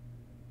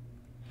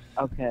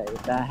 Okay,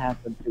 that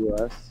happened to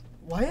us.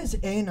 Why is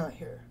A not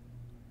here?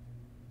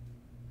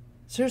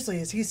 Seriously,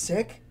 is he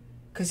sick?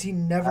 Because he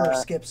never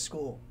skips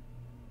school.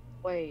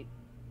 Wait.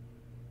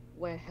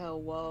 Wait,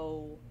 hell,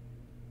 whoa.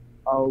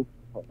 Oh,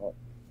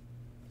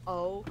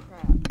 Oh,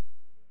 crap.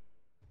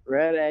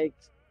 Red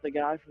X, the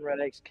guy from Red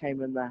X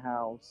came in the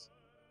house.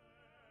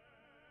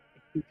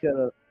 He could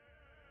have.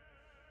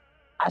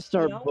 I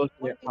started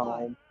booking it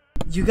home.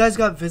 You guys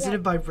got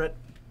visited by Red.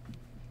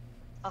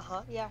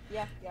 Yeah.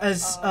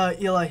 As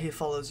Eli, he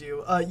follows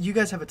you. You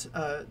guys have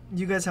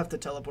to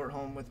teleport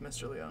home with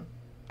Mr. Leon.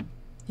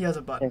 He has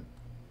a button. Okay.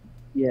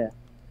 Yeah.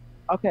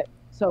 Okay.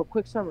 So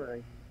quick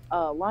summary.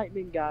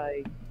 Lightning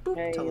guy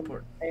Boop,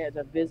 teleport. and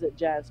to visit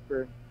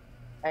Jasper,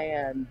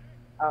 and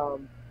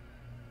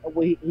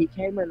he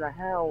came in the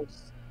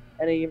house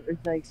and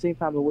everything seemed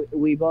fine. But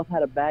we both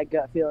had a bad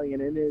gut feeling,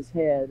 and in his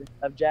head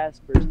of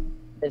Jasper's,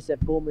 it said,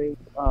 "Fool me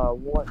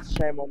once,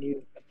 shame on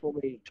you. Fool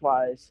me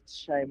twice,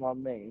 shame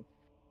on me."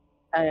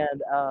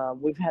 And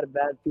we've had a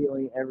bad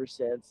feeling ever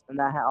since, and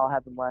that all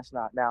happened last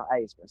night. Now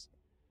Ace missing.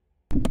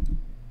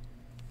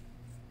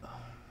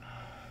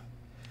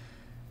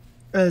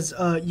 As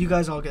you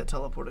guys all get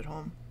teleported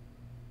home.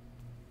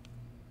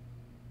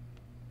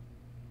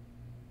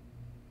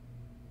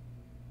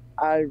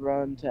 I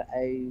run to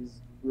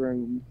A's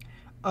room.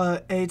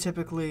 A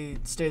typically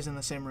stays in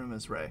the same room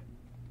as Ray,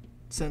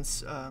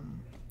 since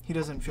he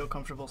doesn't feel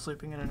comfortable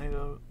sleeping in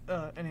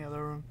any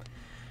other room.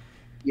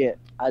 Yeah,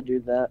 I do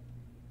that.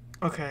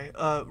 Okay,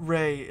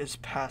 Ray is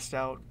passed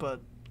out,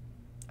 but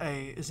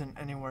A isn't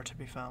anywhere to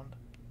be found.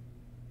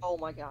 Oh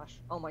my gosh,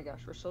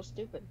 we're so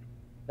stupid.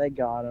 They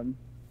got him.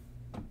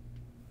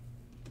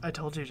 I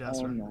told you,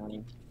 Jasper. Oh,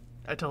 no.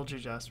 I told you,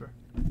 Jasper.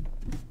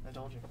 I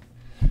told you.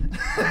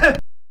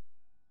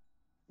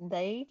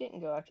 They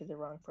didn't go after the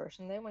wrong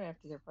person, they went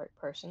after the right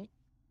person.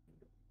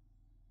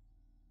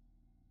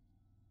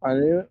 I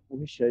knew it.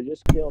 We should have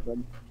just killed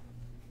him.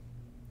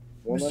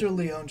 Mr.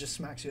 Leon just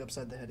smacks you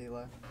upside the head,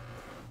 Eli.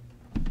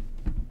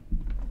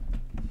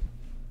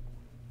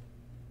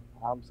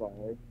 I'm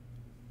sorry.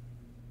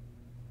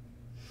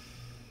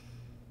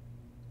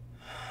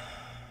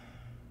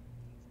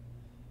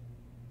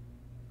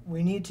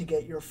 We need to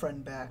get your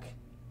friend back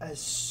as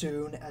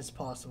soon as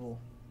possible.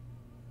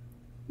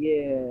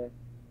 Yeah.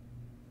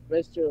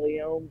 Mr.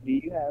 Leon, do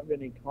you have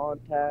any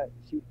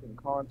contacts you can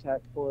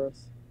contact for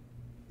us?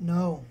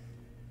 No,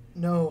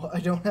 I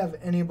don't have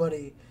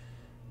anybody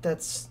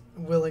that's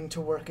willing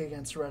to work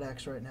against Red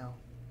X right now.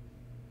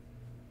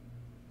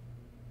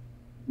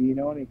 Do you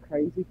know any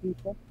crazy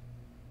people?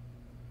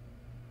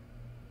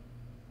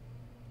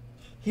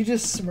 He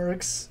just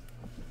smirks.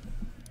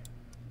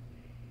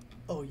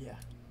 Oh yeah.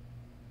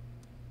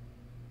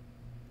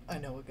 I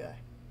know a guy.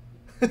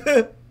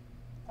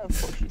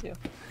 Of course you do.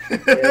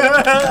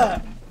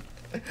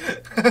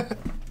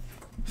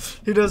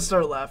 He does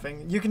start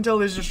laughing. You can tell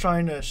he's just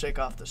trying to shake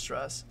off the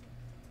stress.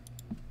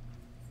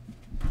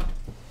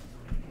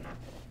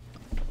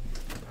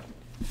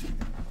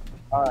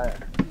 Alright.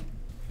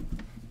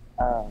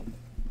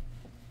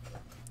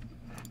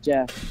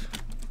 Jeff,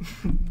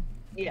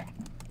 Yeah.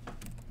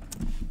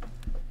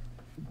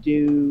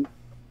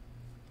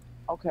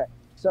 Okay,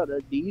 so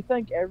do you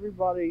think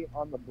everybody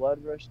on the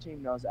Blood Rush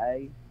team knows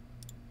A?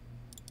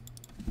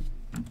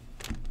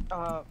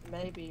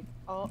 Maybe.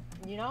 Oh,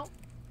 you know,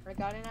 I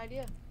got an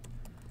idea.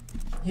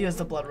 He is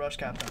the Blood Rush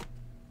captain.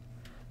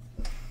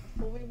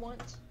 Fool me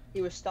once,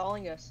 he was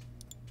stalling us.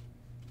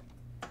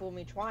 Fool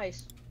me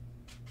twice,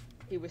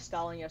 he was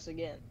stalling us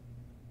again.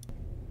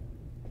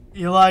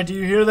 Eli, do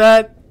you hear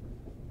that?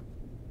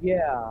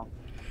 Yeah.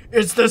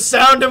 It's the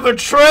sound of a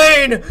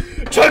train!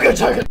 Chugga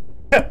chugga!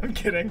 I'm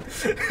kidding.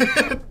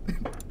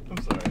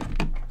 I'm sorry.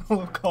 A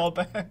little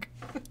callback.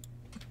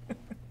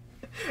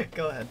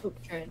 Go ahead.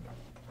 Poop train.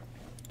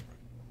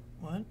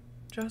 What,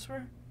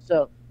 Jasper?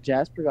 So,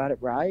 Jasper got it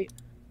right?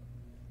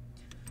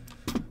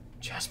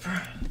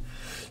 Jasper,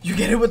 you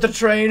get it with the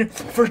train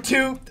for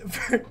two...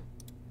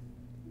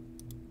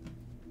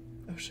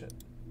 Oh shit.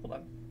 Hold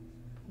on.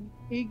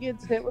 He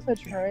gets hit with a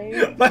train?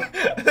 I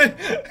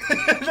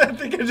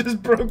think I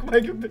just broke my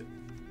computer.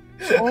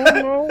 Oh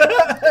no!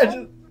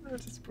 I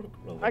just broke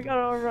a roller. I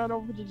gotta run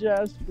over to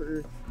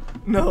Jasper.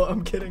 No,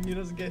 I'm kidding. He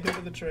doesn't get hit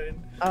with a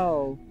train.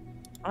 Oh.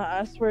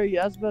 I swear you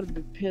guys better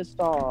be pissed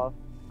off.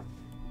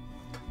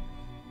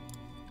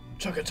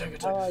 Chugga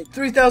chugga Alright. chugga.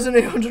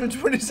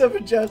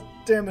 3,827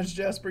 damage,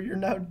 Jasper. You're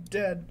now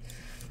dead.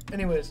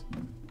 Anyways.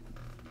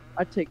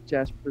 I take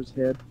Jasper's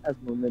head as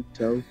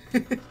memento.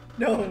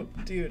 No,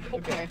 dude.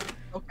 Okay.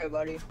 Okay,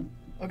 buddy.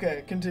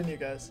 Okay, continue,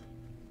 guys.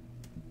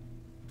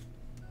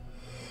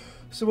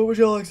 So what would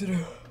y'all like to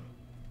do?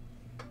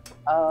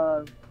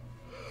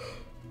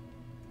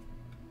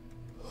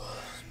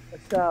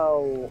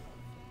 So,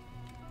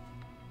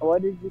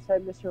 what did you say,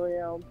 Mr.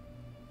 Leon?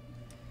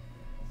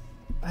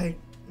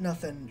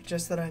 Nothing.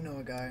 Just that I know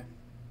a guy.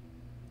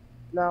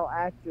 No,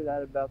 after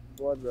that about the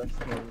Blood Rush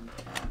team.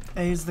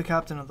 He's the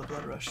captain of the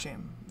Blood Rush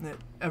team.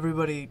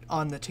 Everybody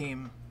on the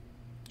team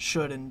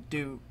should and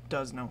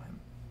does know him.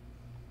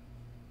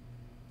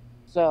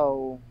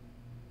 So,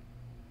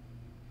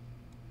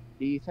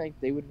 do you think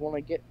they would want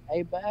to get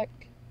A back?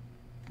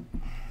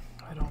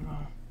 I don't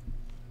know.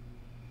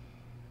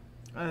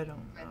 I don't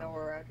know. I know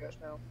her address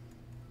now.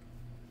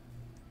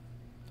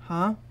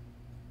 Huh?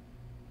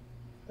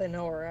 They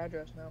know her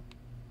address now.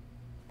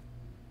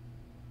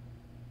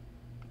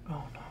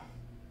 Oh no.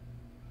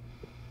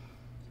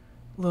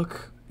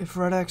 Look, if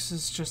Red X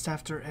is just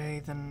after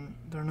A, then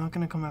they're not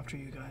gonna come after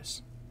you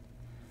guys.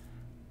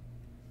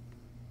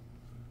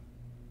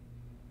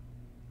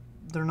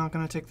 They're not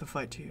gonna take the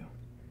fight to you.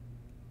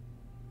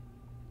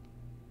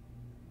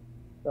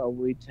 So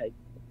we take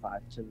the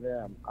fight to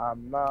them.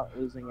 I'm not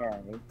losing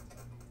any.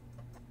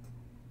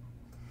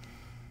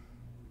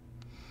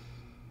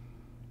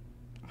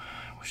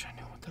 I wish I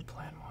knew what their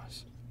plan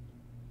was.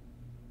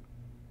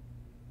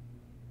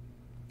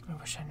 I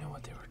wish I knew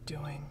what they were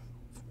doing.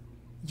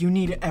 You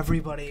need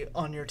everybody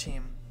on your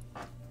team.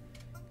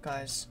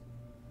 Guys.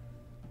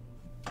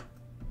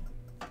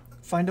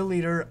 Find a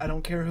leader, I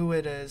don't care who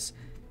it is,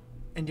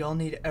 and y'all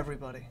need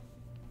everybody.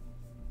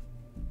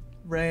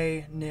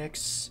 Ray,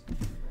 Nix,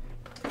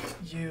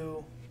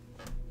 you,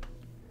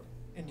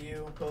 and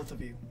you, both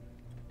of you.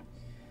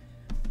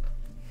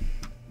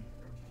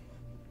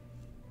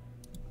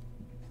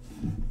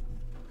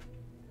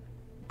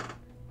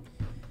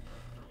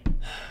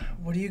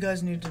 What do you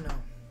guys need to know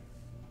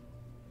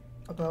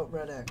about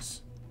Red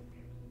X?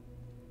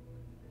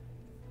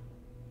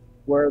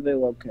 Where are they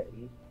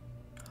located?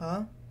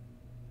 Huh?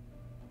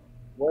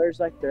 Where's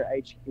like their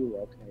HQ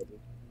located?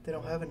 They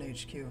don't have an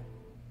HQ.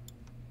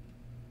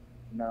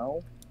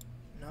 No?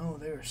 No,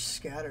 they are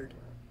scattered.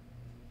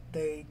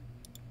 They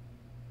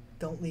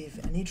don't leave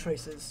any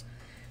traces.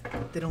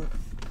 They don't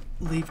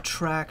leave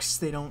tracks.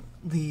 They don't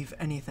leave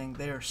anything.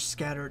 They are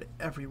scattered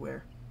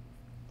everywhere.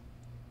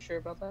 Sure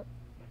about that?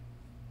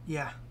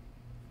 Yeah.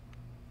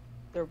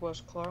 There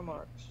was claw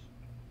marks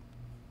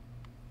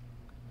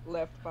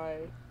left by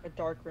a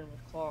Darkrin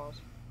with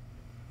claws.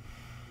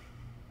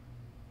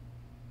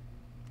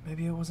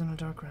 Maybe it wasn't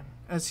a Darkrin.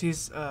 As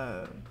he's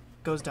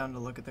goes down to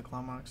look at the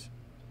claw marks.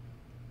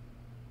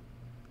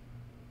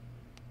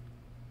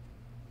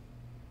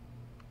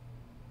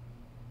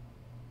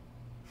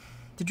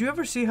 Did you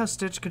ever see how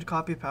Stitch could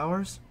copy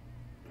powers?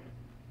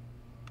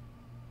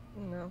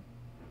 No.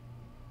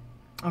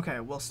 Okay,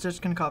 well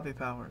Stitch can copy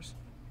powers.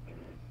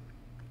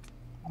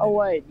 Oh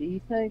wait, do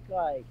you think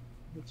like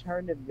he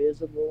turned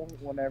invisible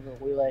whenever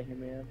we let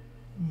him in?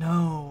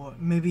 No,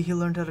 maybe he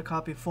learned how to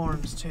copy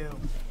forms too.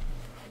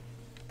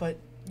 But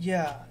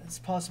yeah, it's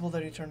possible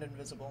that he turned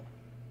invisible.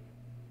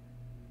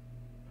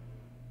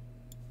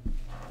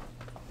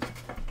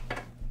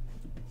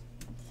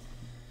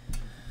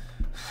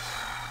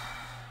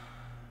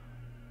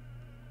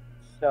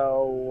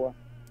 So,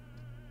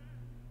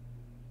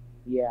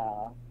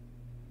 yeah.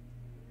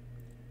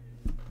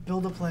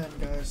 Build a plan,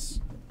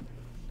 guys.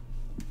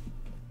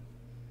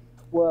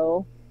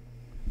 Well,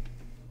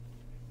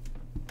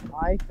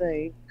 I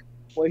think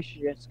we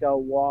should just go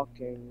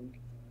walking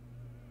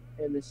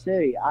in the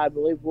city. I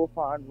believe we'll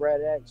find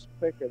Red X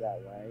quicker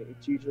that way.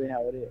 It's usually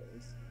how it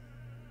is.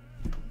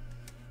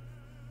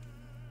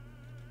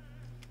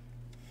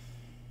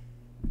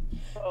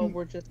 Oh,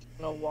 we're just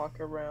gonna walk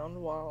around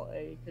while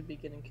A could be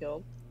getting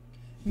killed.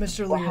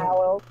 Mr. Well, how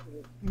Leon. else?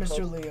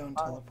 Mr. Leon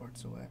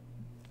teleports away.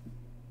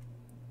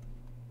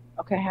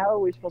 Okay, how are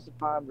we supposed to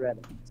find Red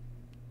X?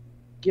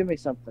 Give me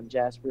something,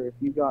 Jasper, if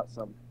you got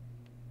some.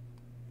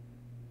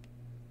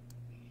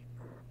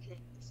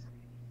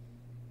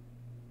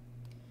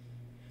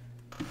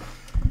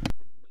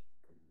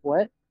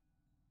 What?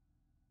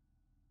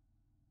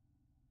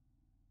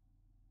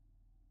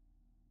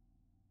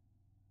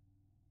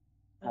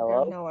 I Hello?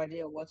 have no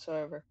idea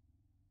whatsoever.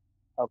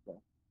 Okay.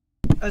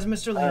 As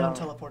Mr. Leon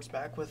teleports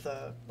back with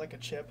like a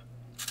chip.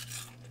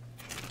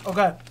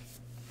 Okay.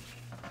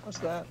 What's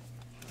that?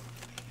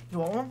 You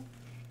want one?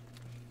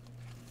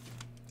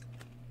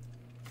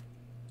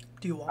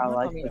 Do you want I one?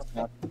 like I mean, this.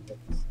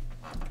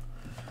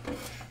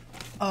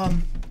 okay.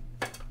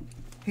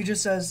 He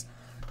just says,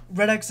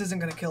 Red X isn't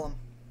gonna kill him.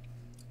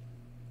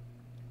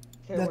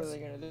 Okay, what are they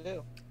gonna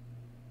do?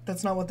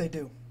 That's not what they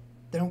do.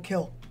 They don't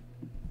kill.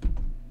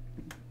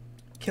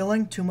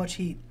 Killing, too much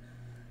heat.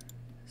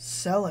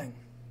 Selling.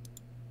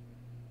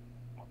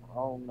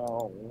 Oh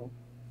no.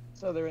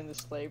 So they're in the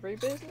slavery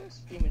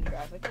business? Human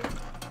trafficking?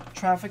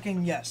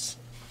 Trafficking, yes.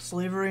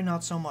 Slavery,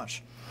 not so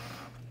much.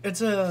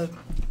 It's a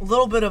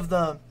little bit of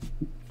the,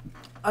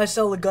 I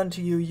sell a gun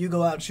to you, you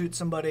go out, shoot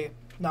somebody,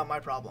 not my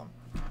problem.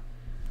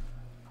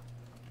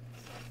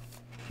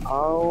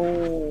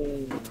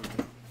 Oh.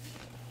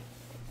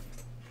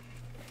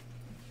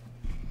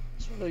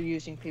 So they're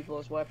using people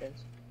as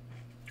weapons.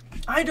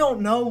 I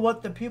don't know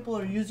what the people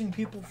are using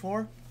people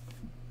for.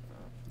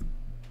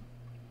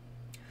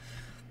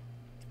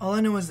 All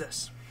I know is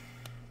this.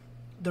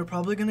 They're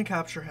probably going to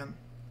capture him.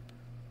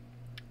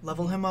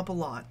 Level him up a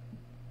lot.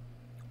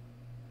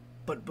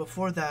 But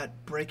before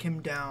that, break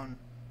him down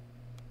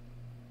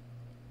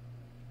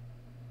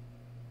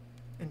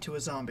into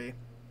a zombie.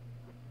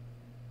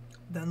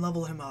 Then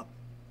level him up.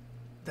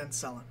 Then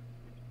sell him.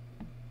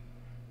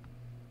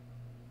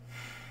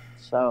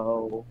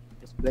 So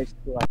it's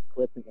basically like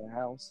flipping a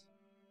house.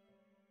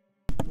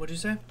 What'd you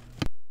say?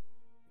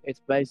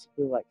 It's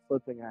basically like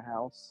flipping a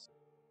house.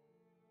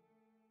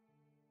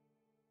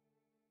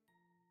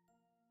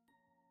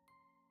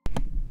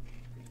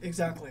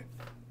 Exactly.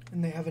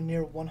 And they have a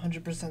near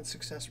 100%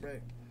 success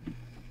rate.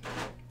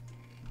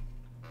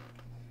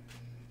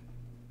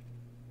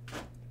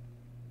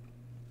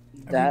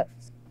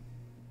 That's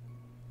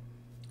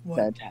What?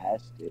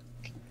 fantastic.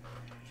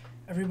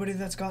 Everybody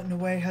that's gotten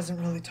away hasn't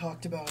really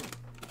talked about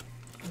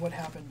what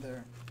happened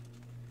there.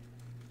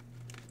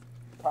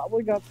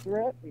 Probably got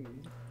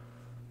threatened.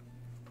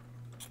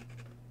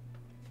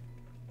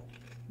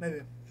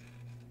 Maybe.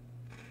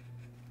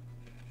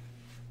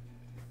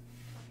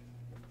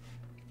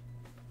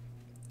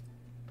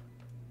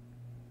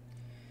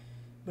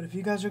 But if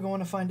you guys are going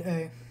to find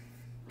A,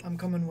 I'm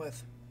coming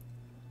with.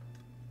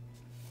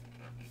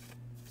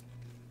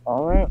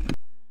 Alright.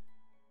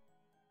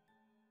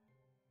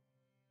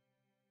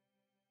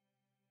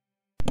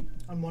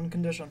 On one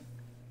condition.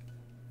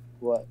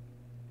 What?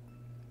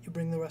 You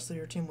bring the rest of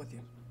your team with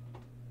you.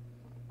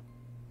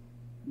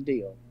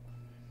 Deal.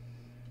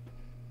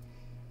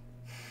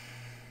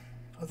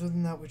 Other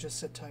than that, we just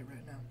sit tight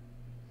right now.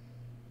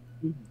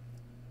 Mm-hmm.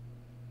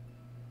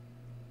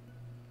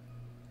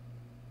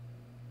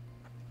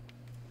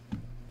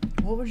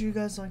 What would you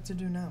guys like to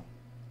do now?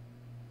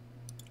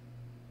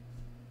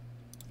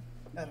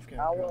 Out of I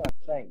character. want to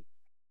think.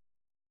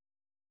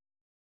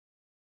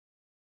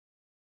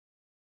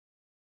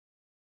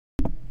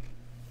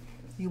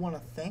 You want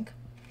to think?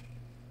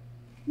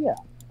 Yeah,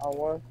 I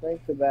want to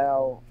think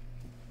about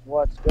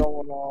what's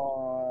going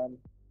on.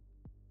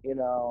 You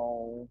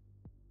know,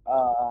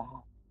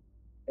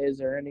 is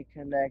there any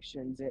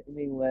connections,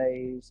 any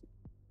ways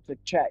to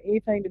chat,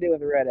 anything to do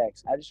with Red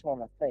X? I just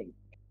want to think.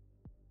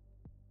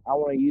 I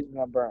want to use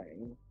my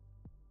brain.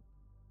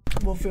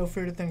 Well, feel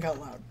free to think out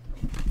loud.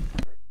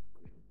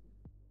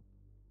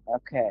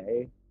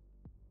 Okay.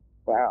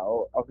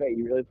 Wow. Okay,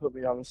 you really put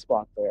me on the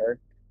spot there.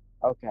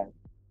 Okay.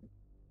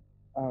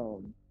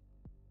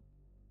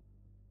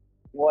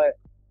 What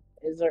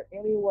is there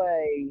any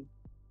way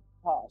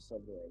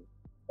possibly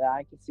that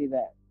I could see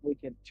that we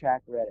could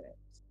track Red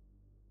X?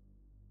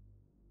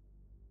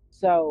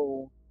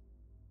 So,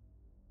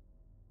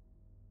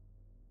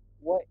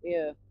 what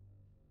if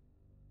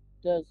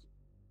does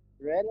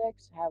Red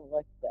X have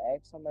like the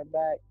X on their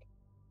back?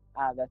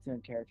 Ah, that's in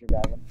character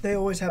dialogue. They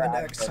always have an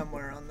Right, X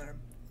somewhere on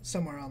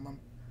them.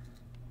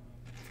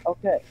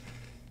 Okay,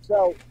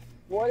 so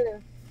what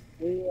if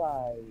we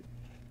like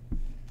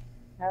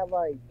have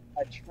like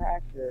a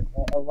tracker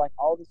of like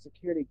all the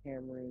security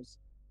cameras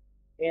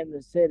in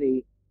the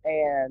city,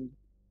 and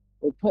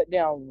we put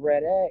down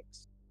Red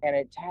X, and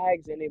it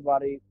tags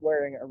anybody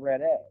wearing a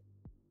Red X?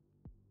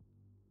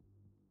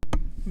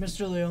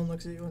 Mr. Leon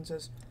looks at you and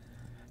says,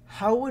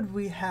 How would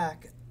we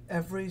hack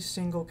every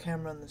single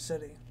camera in the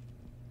city?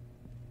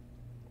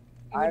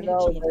 You would I need know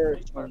someone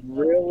there's really smart some for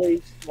that.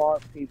 really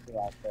smart people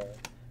out there.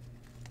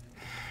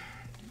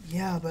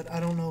 Yeah, but I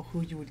don't know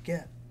who you would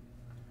get.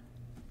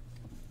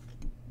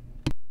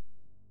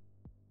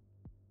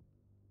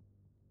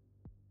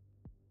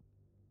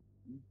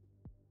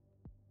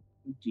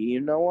 Do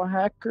you know a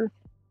hacker?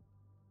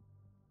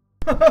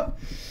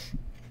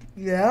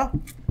 Yeah?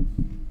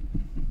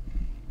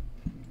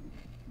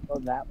 Well,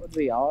 that would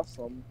be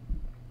awesome.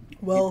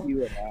 Well, If you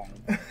would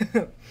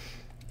have.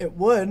 it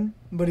would,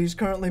 but he's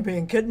currently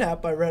being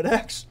kidnapped by Red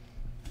X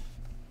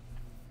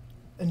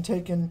and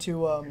taken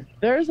to,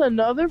 There's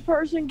another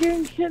person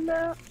getting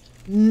kidnapped?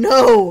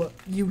 No,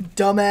 you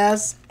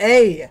dumbass.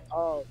 A.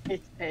 Oh,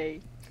 It's A.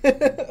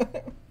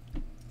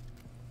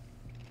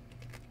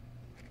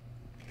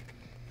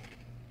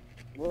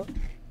 well,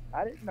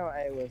 I didn't know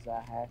A was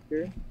a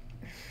hacker.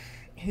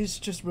 He's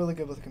just really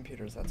good with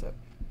computers, that's it.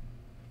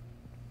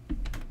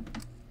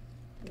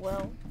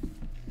 Well,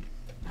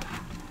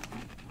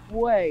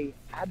 Wait,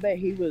 I bet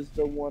he was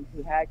the one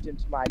who hacked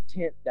into my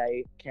 10th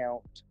day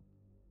account.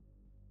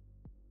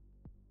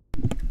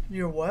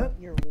 You're what?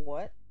 you're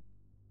what?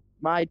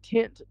 My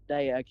 10th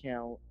day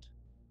account.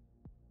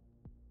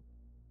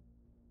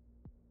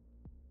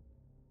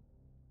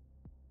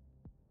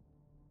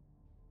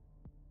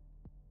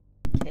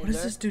 What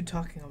is this dude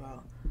talking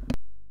about?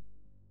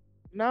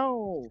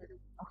 No.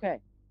 Okay.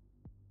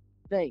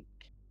 Think.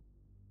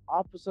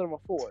 Opposite of a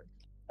 4.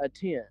 A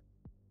 10.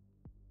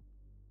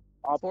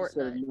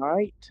 Opposite of Fortnite.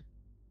 night.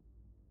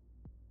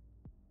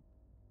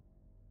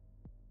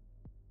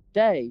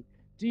 Day.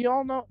 Do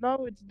y'all not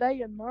know it's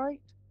day and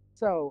night?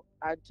 So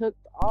I took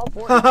the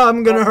office.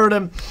 I'm gonna hurt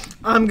him.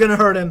 I'm gonna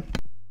hurt him.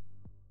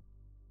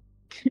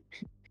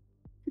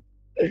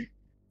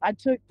 I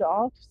took the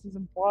offices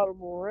and brought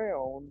them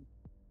around.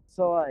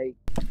 So like,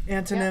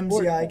 Antonyms,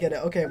 yeah, I get it.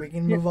 Okay, we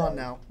can move on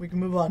now. We can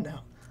move on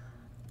now.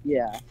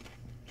 yeah.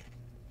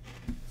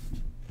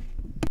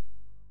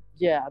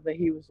 Yeah, but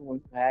he was the one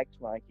who hacked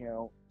my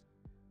account.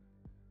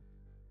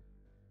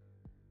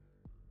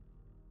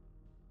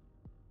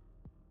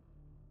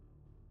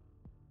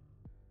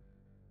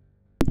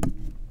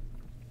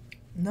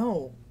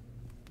 No.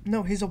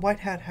 No, he's a white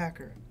hat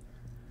hacker.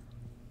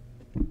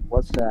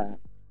 What's that?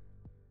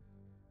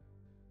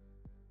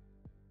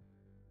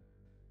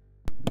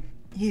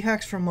 He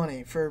hacks for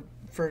money, for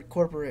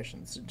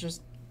corporations.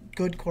 Just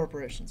good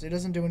corporations. He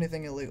doesn't do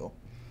anything illegal.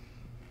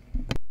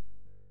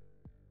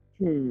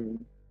 Maybe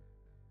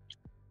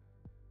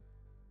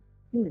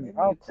you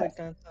Okay. clicked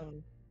on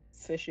some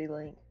fishy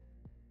link.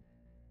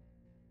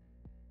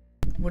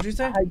 What'd you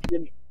say? I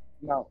didn't.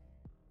 No.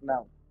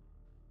 No.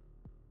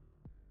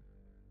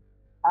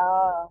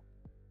 I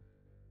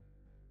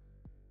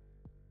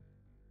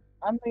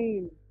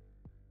mean.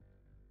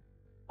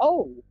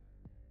 Oh.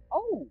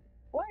 Oh.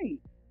 Wait.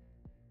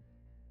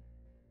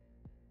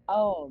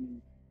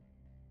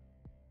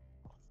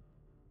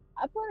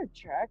 I put a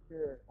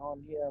tracker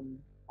on him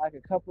like a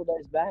couple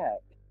days back.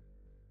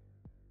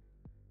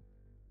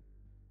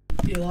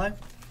 Eli?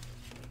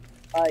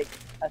 Like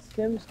a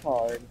Sims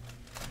card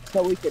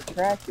so we could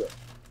track it.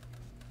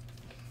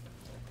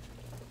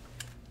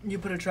 You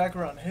put a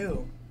tracker on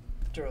who?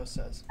 Duro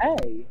says.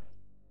 Hey.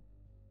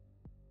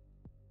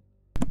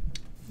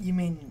 You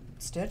mean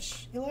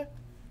Stitch, Eli?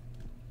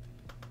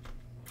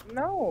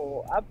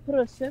 No, I put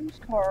a Sims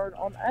card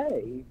on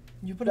A.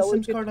 You put So a we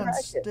Sims could card on track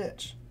it.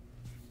 Stitch.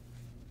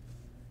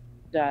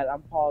 Dad,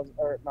 I'm pausing,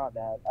 or not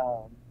Dad.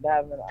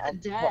 Dad,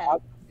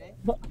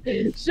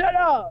 Dad. Shut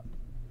up.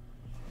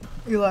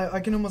 Eli, I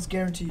can almost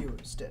guarantee you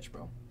it was Stitch,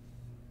 bro.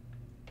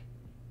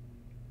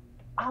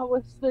 I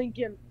was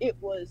thinking it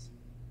was.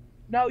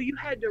 No, you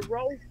had to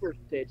roll for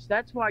Stitch.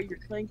 That's why you're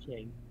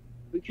thinking,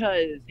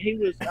 because he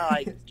was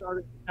like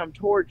starting to come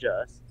towards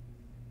us,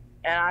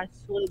 and I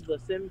slid the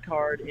SIM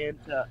card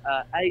into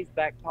A's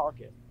back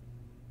pocket.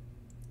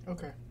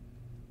 Okay.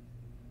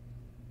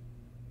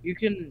 You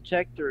can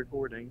check the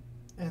recording.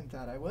 And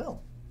that I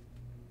will.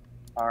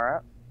 All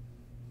right.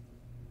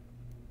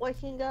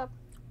 Waking up,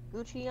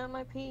 Gucci on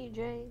my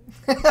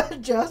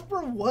PJ.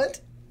 Jasper,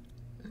 what?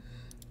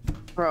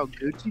 Bro,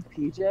 Gucci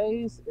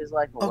PJs is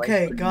like a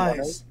Okay, waste of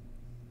guys.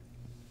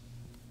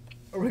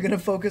 Are we gonna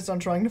focus on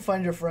trying to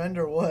find your friend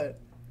or what?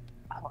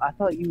 money. I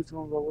thought you was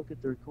gonna go look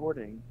at the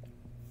recording.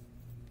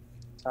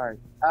 Sorry.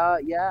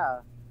 Yeah.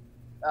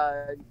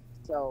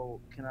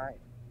 So can I?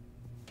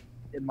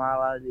 Am I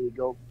allowed to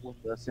go with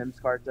the Sims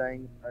card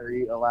thing? Are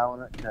you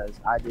allowing it? Because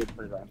I did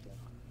put it on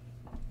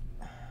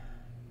there.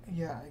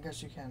 Yeah, I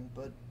guess you can,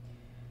 but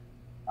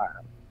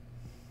Alright.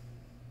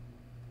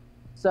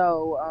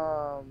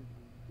 So,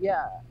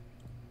 yeah.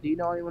 Do you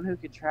know anyone who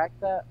could track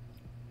that?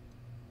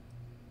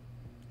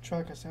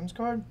 track a Sims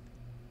card?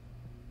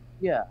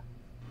 Yeah.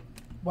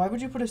 Why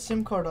would you put a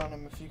SIM card on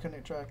him if you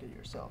couldn't track it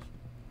yourself?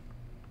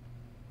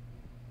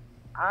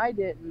 I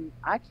didn't.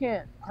 I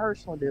can't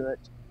personally do it,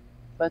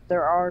 but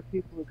there are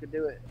people who can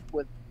do it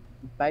with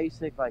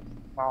basic, like,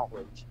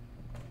 knowledge.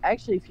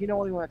 Actually, if you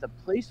know anyone at the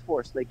police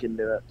force, they can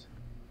do it.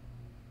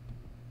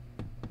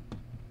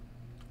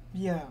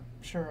 Yeah,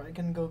 sure. I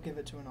can go give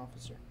it to an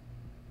officer.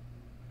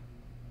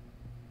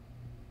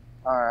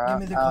 Alright. Give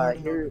me the card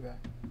and I'll here. be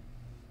back.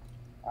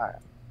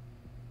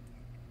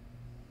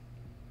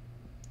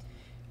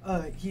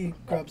 Alright. He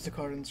grabs the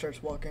card and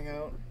starts walking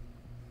out.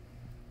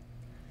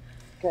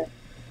 Okay.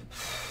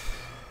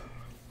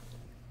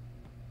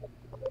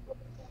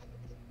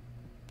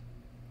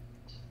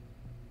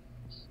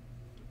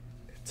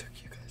 It took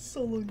you guys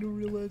so long to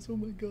realize, oh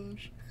my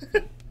gosh.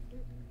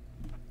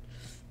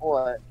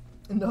 What?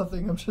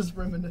 Nothing, I'm just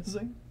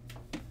reminiscing.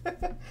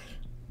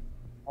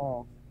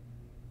 Oh.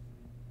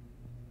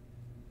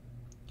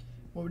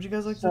 What would you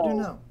guys like to do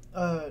now?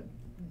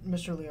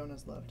 Mr. Leon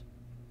has left.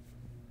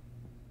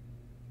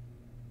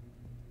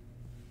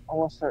 I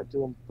want to start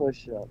doing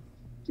push-ups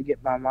to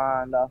get my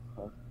mind off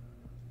of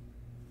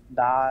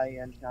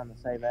dying, trying to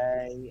save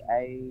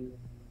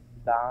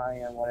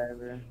dying,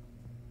 whatever.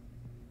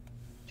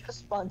 Just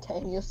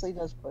spontaneously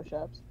does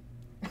push-ups.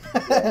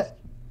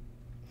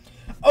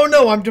 Oh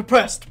no, I'm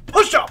depressed.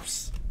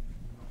 Push-ups!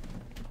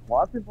 A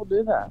lot of people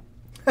do that.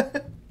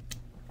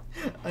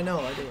 I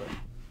know, I do it.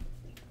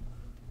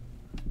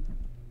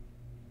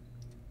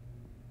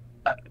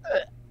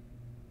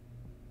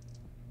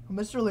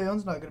 Mr.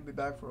 Leon's not gonna be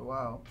back for a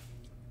while.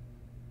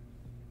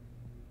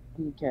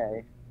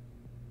 Okay.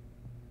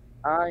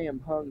 I am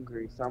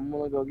hungry, so I'm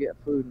gonna go get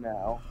food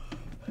now.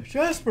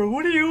 Jasper,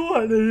 what do you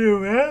want to do,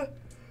 man?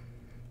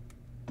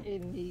 Hey,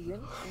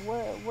 Negan,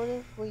 what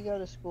if we go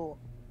to school?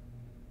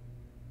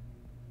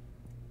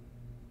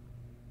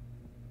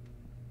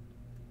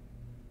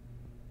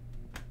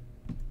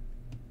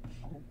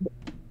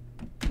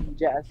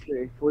 Jasper,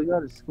 if we go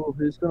to school,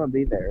 who's gonna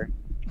be there?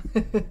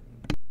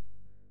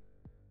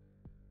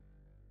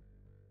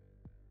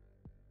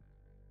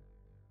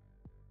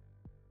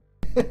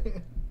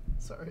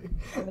 Sorry.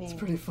 I It's mean-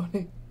 pretty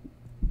funny.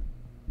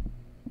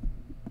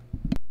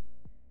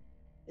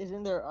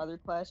 Isn't there other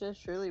classes?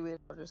 Surely we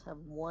don't just have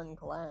one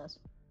class.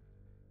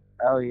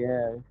 Oh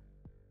yeah.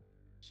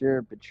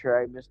 Sure,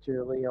 betray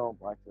Mr. Leon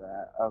like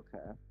that.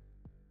 Okay.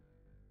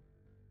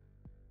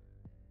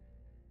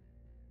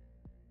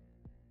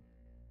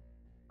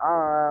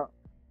 Alright.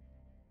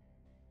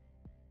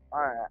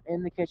 Alright,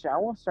 in the kitchen, I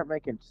want to start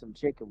making some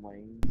chicken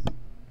wings.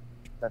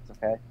 That's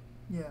okay.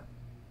 Yeah.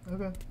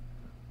 Okay.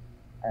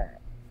 Alright.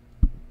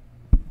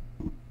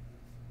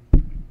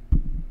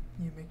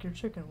 You make your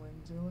chicken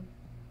wings, Eli.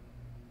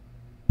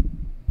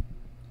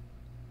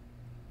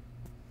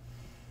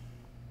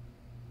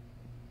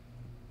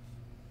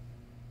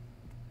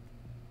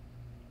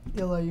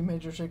 Eli, you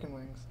made your chicken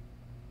wings.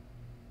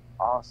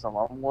 Awesome.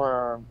 I'm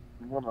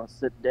gonna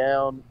sit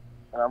down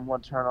and I'm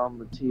gonna turn on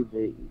the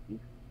TV.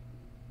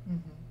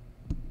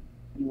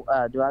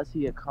 Mm-hmm. Do I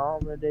see a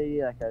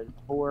comedy, like a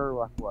horror,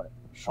 like what?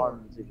 Sure.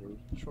 On the TV.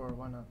 Sure,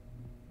 why not?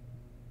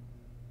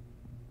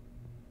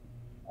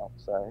 Oh,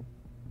 sorry.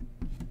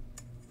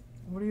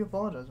 What are you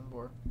apologizing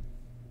for?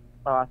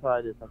 Oh, I thought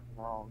I did something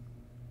wrong.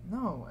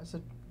 No, I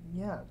said,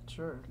 yeah,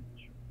 sure.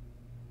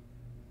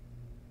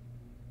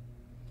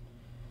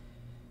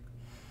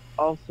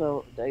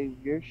 Also, Dave,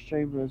 your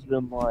stream has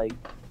been like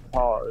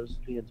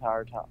paused the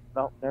entire time.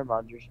 No, never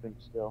mind, you're streaming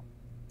still.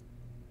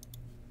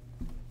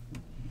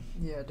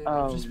 Yeah, dude,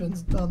 I've just been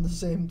on the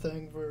same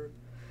thing for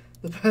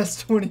the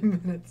past 20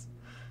 minutes.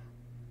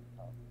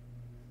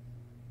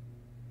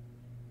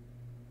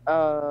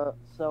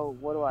 So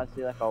what do I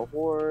see? Like a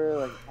horror,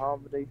 like a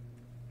comedy?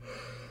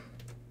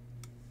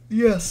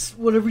 Yes,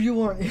 whatever you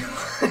want.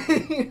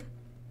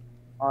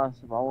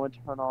 Awesome, I want to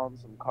turn on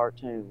some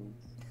cartoons.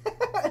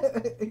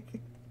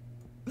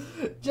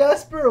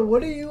 Jasper,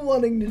 what are you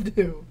wanting to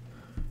do?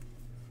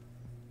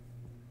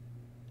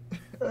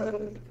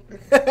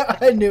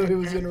 I knew he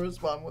was going to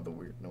respond with a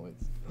weird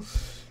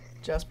noise.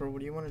 Jasper, what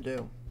do you want to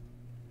do?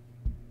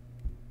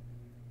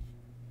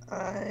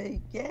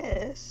 I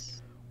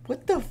guess.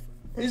 What the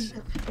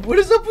what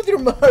is up with your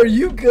mom? Are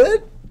you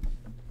good?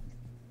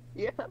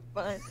 Yeah,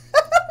 fine.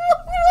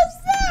 What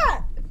was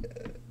that?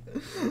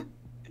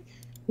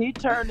 He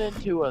turned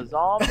into a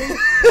zombie,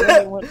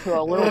 then he went to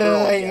a little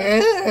girl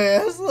again.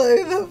 Yes,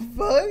 like the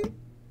fuck?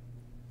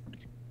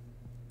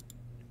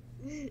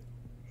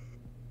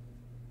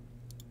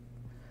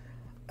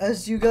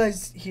 As you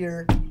guys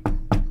hear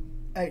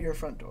at your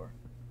front door.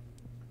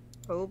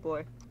 Oh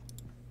boy.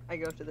 I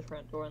go to the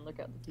front door and look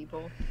at the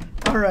people.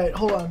 Alright,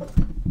 hold on.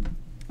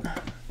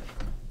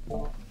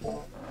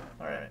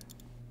 Alright.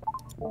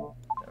 There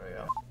we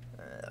go.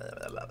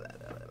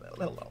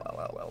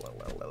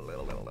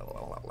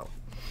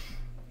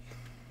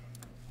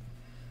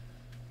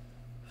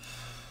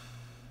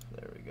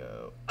 There we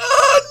go.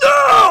 Oh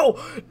no!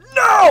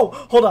 No!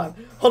 Hold on.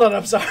 Hold on,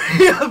 I'm sorry.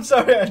 I'm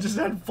sorry, I just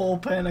had full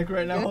panic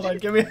right now. Hold on,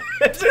 give me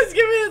just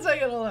give me a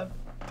second, hold on.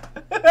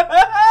 I'm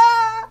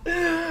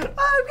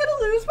gonna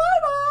lose my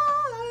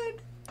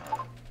mind!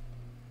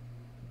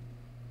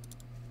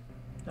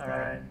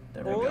 Alright,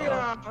 there we go.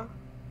 yeah. Alright,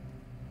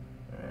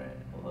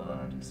 hold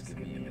on, just give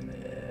me a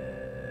minute.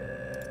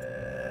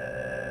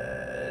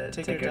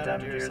 Take your time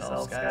to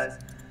yourselves, guys.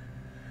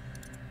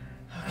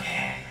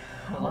 Okay,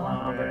 hold on,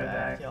 I'll be right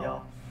back,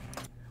 y'all.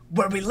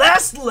 where we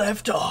last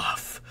left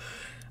off.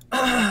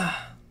 Oopsie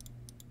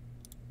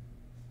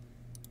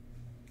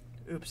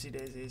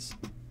daisies.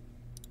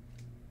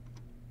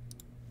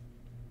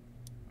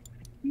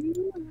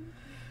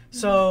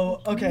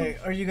 So, okay,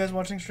 are you guys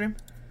watching stream?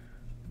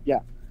 Yeah.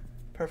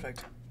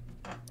 Perfect.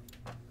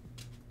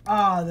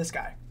 Ah, this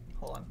guy.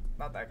 Hold on,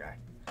 not that guy.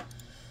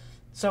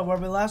 So, where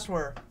we last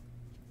were,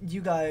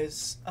 you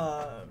guys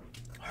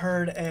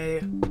heard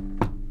a...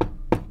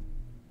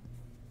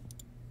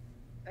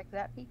 Check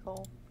that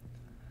peephole.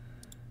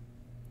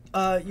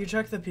 You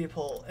check the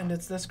peephole, and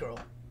it's this girl.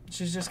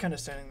 She's just kind of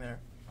standing there.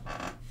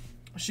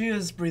 She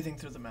is breathing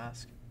through the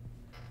mask.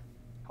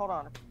 Hold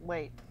on.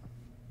 Wait.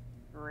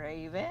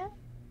 Raven?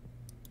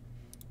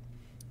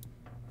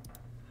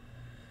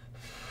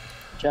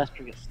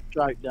 Jasper gets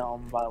struck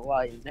down by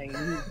lightning.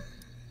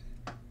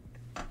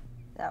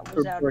 That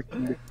was out of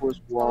Breaking the fourth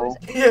wall.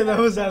 Yeah, that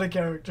was out of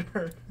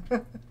character.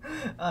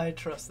 I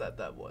trust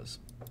that was.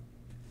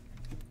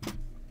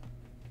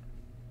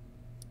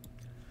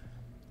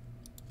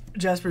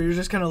 Jasper, you're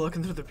just kind of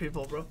looking through the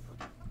people, bro.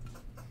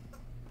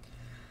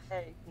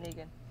 Hey,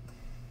 Negan.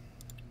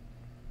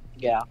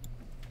 Yeah.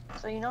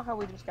 So you know how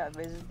we just got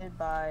visited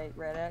by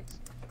Red X?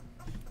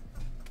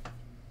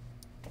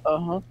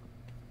 Uh-huh.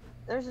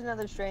 There's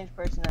another strange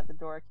person at the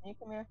door. Can you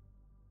come here?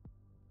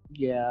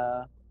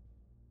 Yeah.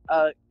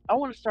 I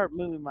want to start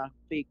moving my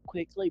feet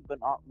quickly, but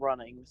not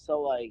running.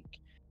 So, like,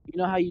 you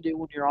know how you do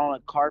when you're on a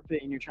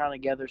carpet and you're trying to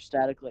gather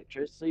static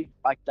electricity?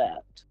 Like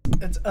that.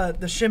 It's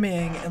the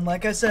shimmying, and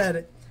like I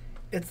said,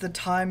 it's the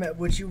time at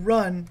which you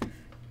run,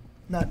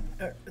 not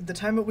the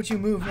time at which you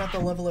move, not the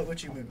level at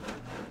which you move.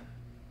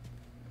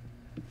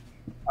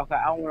 Okay,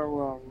 I want to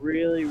run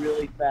really,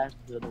 really fast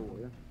to the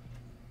door.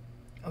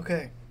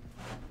 Okay.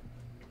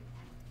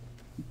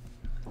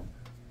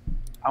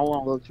 I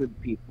want to look through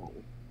the people.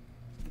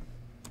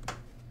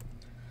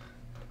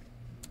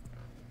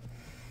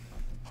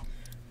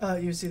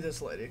 You see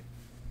this lady.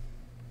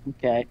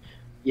 Okay.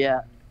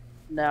 Yeah.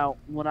 Now,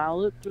 when I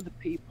looked through the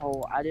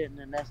peephole, I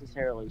didn't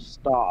necessarily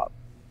stop.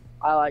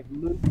 I, like,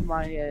 moved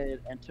my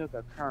head and took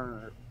a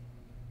curve.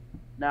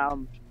 Now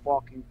I'm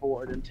walking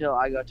forward until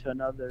I go to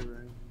another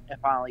room and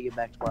finally get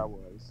back to where I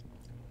was.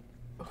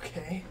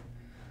 Okay.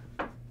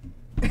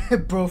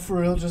 Bro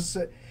for real just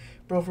said,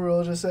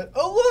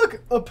 "Oh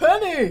look, a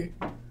penny."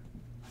 All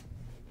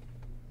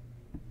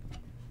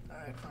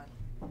right, fine.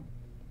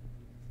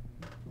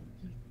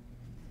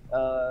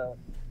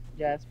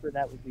 Jasper,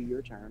 that would be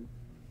your turn.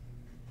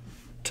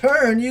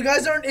 Turn. You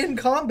guys aren't in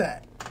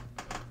combat.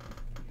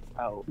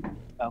 Oh,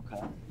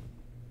 okay.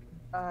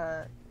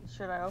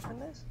 Should I open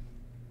this?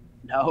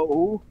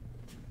 No.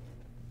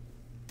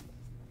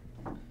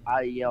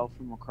 I yell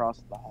from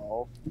across the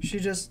hall. She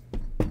just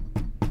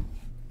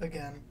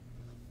again.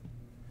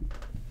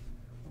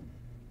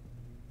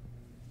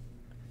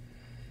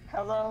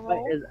 Hello?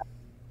 Wait, is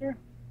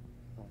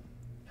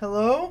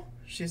Hello?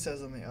 She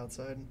says on the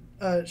outside.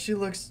 She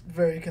looks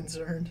very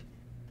concerned.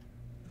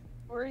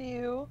 Who are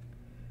you?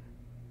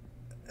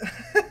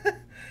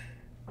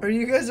 Are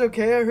you guys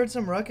okay? I heard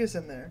some ruckus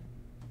in there.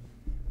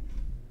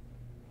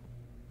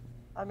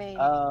 I mean,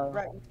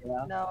 right,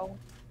 yeah. no.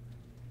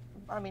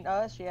 I mean,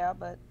 us, yeah,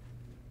 but...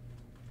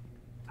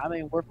 I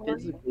mean, we're Who are you?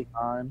 physically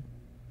fine.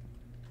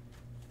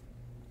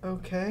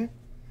 Okay.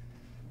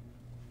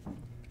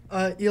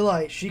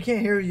 Eli, she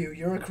can't hear you.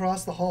 You're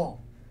across the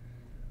hall.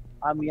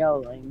 I'm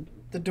yelling.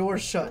 The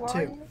door's Who shut are too.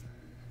 you?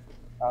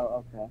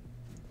 Oh, okay.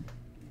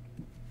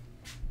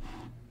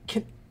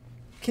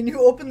 Can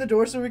you open the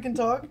door so we can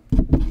talk?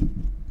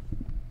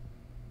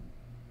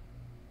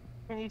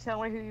 Can you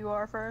tell me who you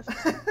are first?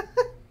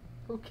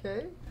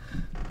 Okay.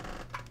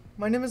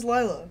 My name is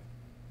Lila.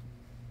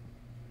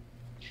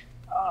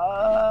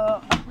 I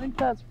think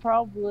that's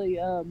probably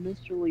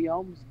Mr.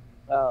 Leone's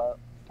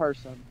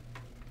person.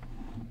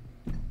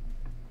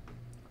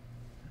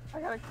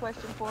 I got a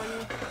question for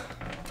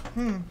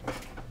you.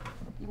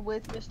 You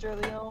with Mr.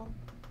 Leone?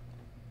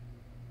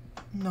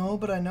 No,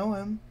 but I know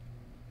him.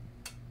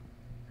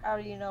 How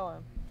do you know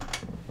him?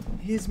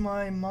 He's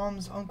my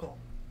mom's uncle.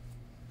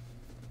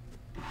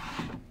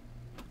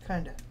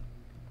 Kinda.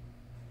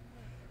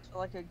 So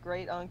like a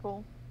great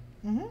uncle?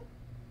 Mm-hmm.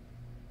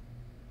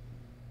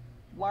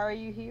 Why are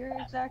you here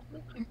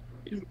exactly?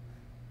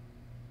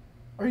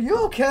 Are you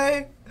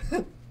okay?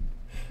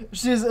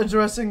 She's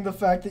addressing the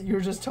fact that you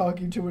were just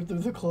talking to her through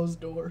the closed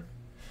door.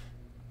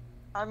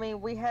 I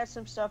mean, we had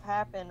some stuff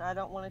happen. I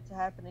don't want it to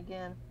happen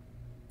again.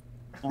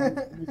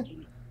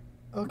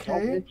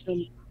 Okay.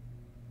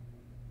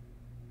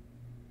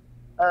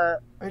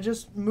 I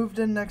just moved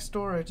in next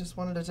door. I just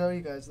wanted to tell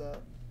you guys that.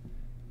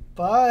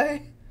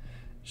 Bye.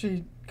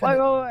 She. Wait,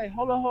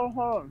 hold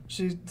on.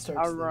 She starts.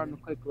 I'll run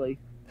quickly.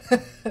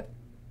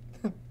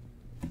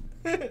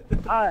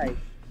 Hi.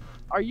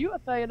 Are you a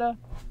Theta?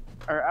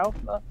 Or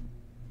Alpha?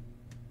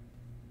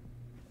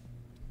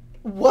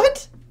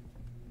 What?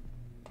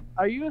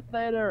 Are you a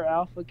Theta or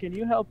Alpha? Can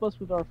you help us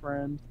with our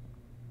friend?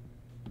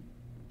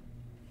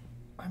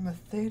 I'm a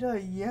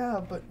Theta,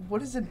 yeah, but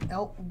what is an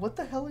What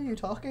the hell are you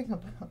talking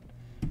about?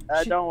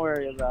 Don't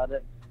worry about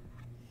it.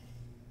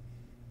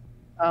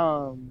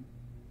 Um.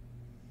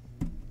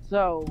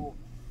 So,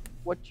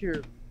 what's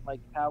your like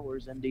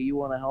powers, and do you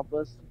want to help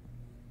us?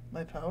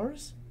 My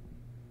powers?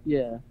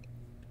 Yeah.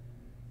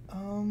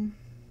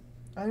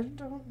 I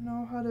don't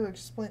know how to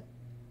explain.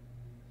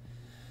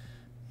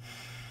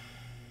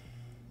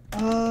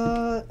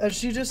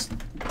 She just.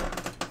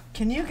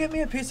 Can you get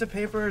me a piece of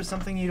paper or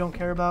something you don't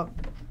care about?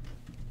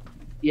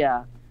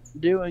 Yeah.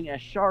 Doing a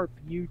sharp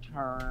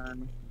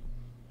U-turn,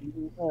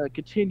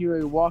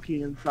 continually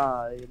walking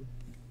inside.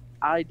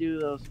 I do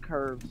those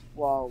curves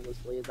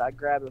flawlessly as I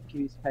grab a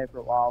piece of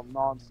paper while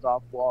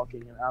non-stop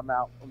walking, and I'm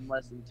out in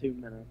less than 2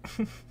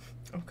 minutes.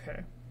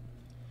 Okay.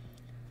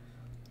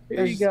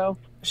 Here you go.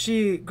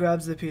 She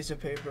grabs the piece of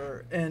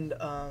paper and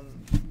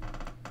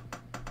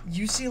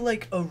you see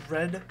like a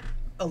red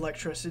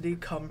electricity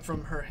come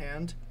from her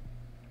hand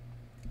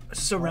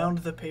surround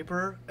the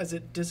paper as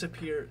it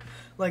disappears.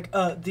 Like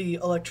the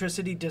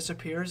electricity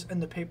disappears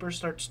and the paper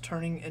starts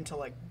turning into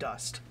like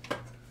dust.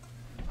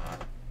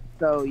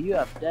 So you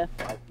have death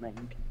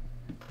lightning.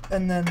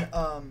 And then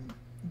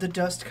the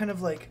dust kind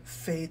of like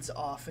fades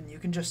off and you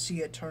can just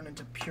see it turn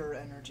into pure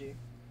energy.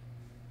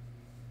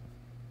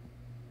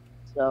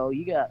 So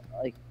you got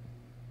like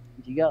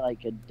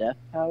a death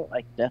power,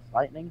 like death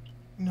lightning?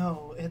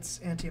 No, it's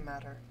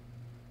antimatter.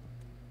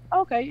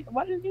 Okay,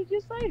 why didn't you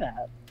just say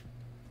that?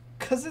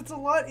 Because it's a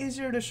lot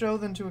easier to show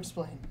than to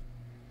explain.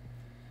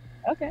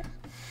 Okay.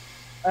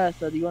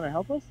 So do you want to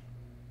help us?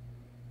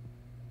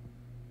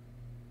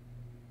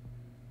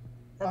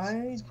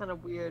 It's kind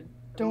of weird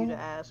for you to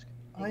ask.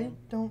 I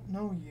don't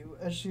know you,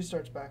 as she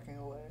starts backing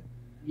away.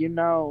 You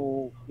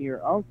know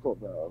your uncle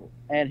though,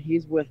 and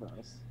he's with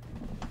us.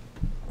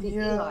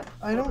 Yeah,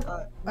 I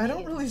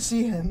don't really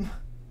see him.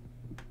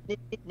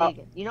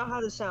 Negan, you know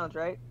how this sounds,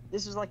 right?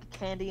 This is like a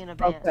candy in a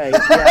van. Okay,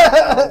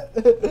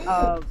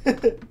 yeah.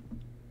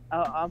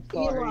 I'm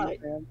sorry,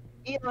 man.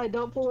 Eli,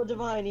 don't pull a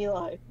divine,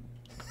 Eli.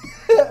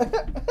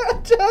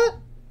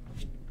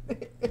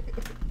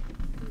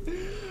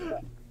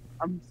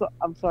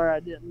 I'm sorry. I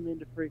didn't mean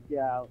to freak you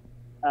out.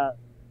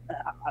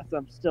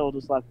 I'm still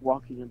just like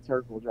walking in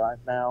circles right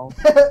now.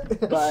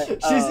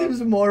 But she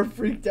seems more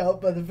freaked out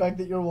by the fact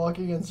that you're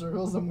walking in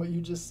circles than what you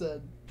just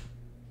said.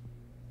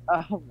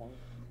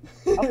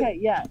 Okay,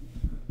 yeah.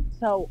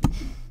 So,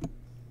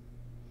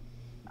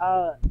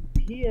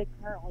 he had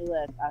currently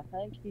left. I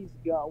think he's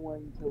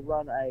going to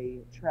run a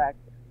track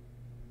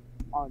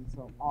on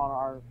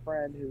our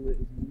friend who is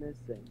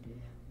missing.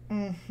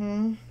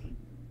 Mm-hmm.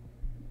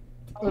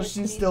 Oh,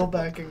 she's still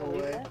backing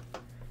away. That?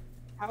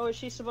 How is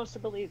she supposed to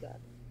believe that?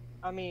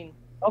 I mean...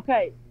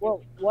 Okay,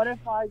 well, what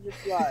if I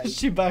just, like...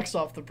 She backs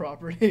off the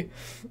property.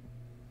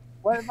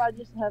 What if I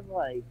just have,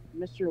 like,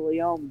 Mr.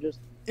 Leon just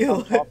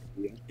come talk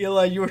to you?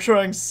 Eli, you were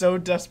trying so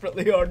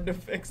desperately hard to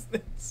fix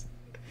this.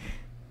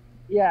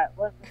 Yeah,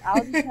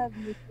 I'll just have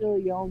Mr.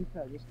 Leon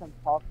just come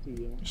talk to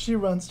you. She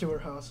runs to her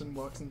house and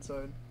walks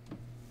inside.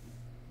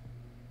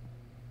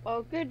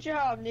 Oh, good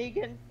job,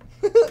 Negan.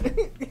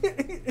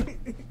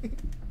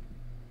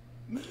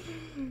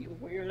 You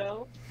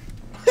weirdo.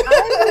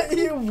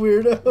 You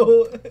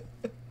weirdo.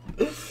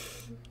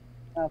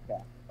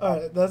 Okay.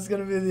 Alright, that's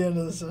gonna be the end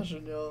of the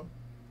session, y'all.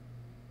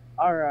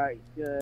 Alright, good.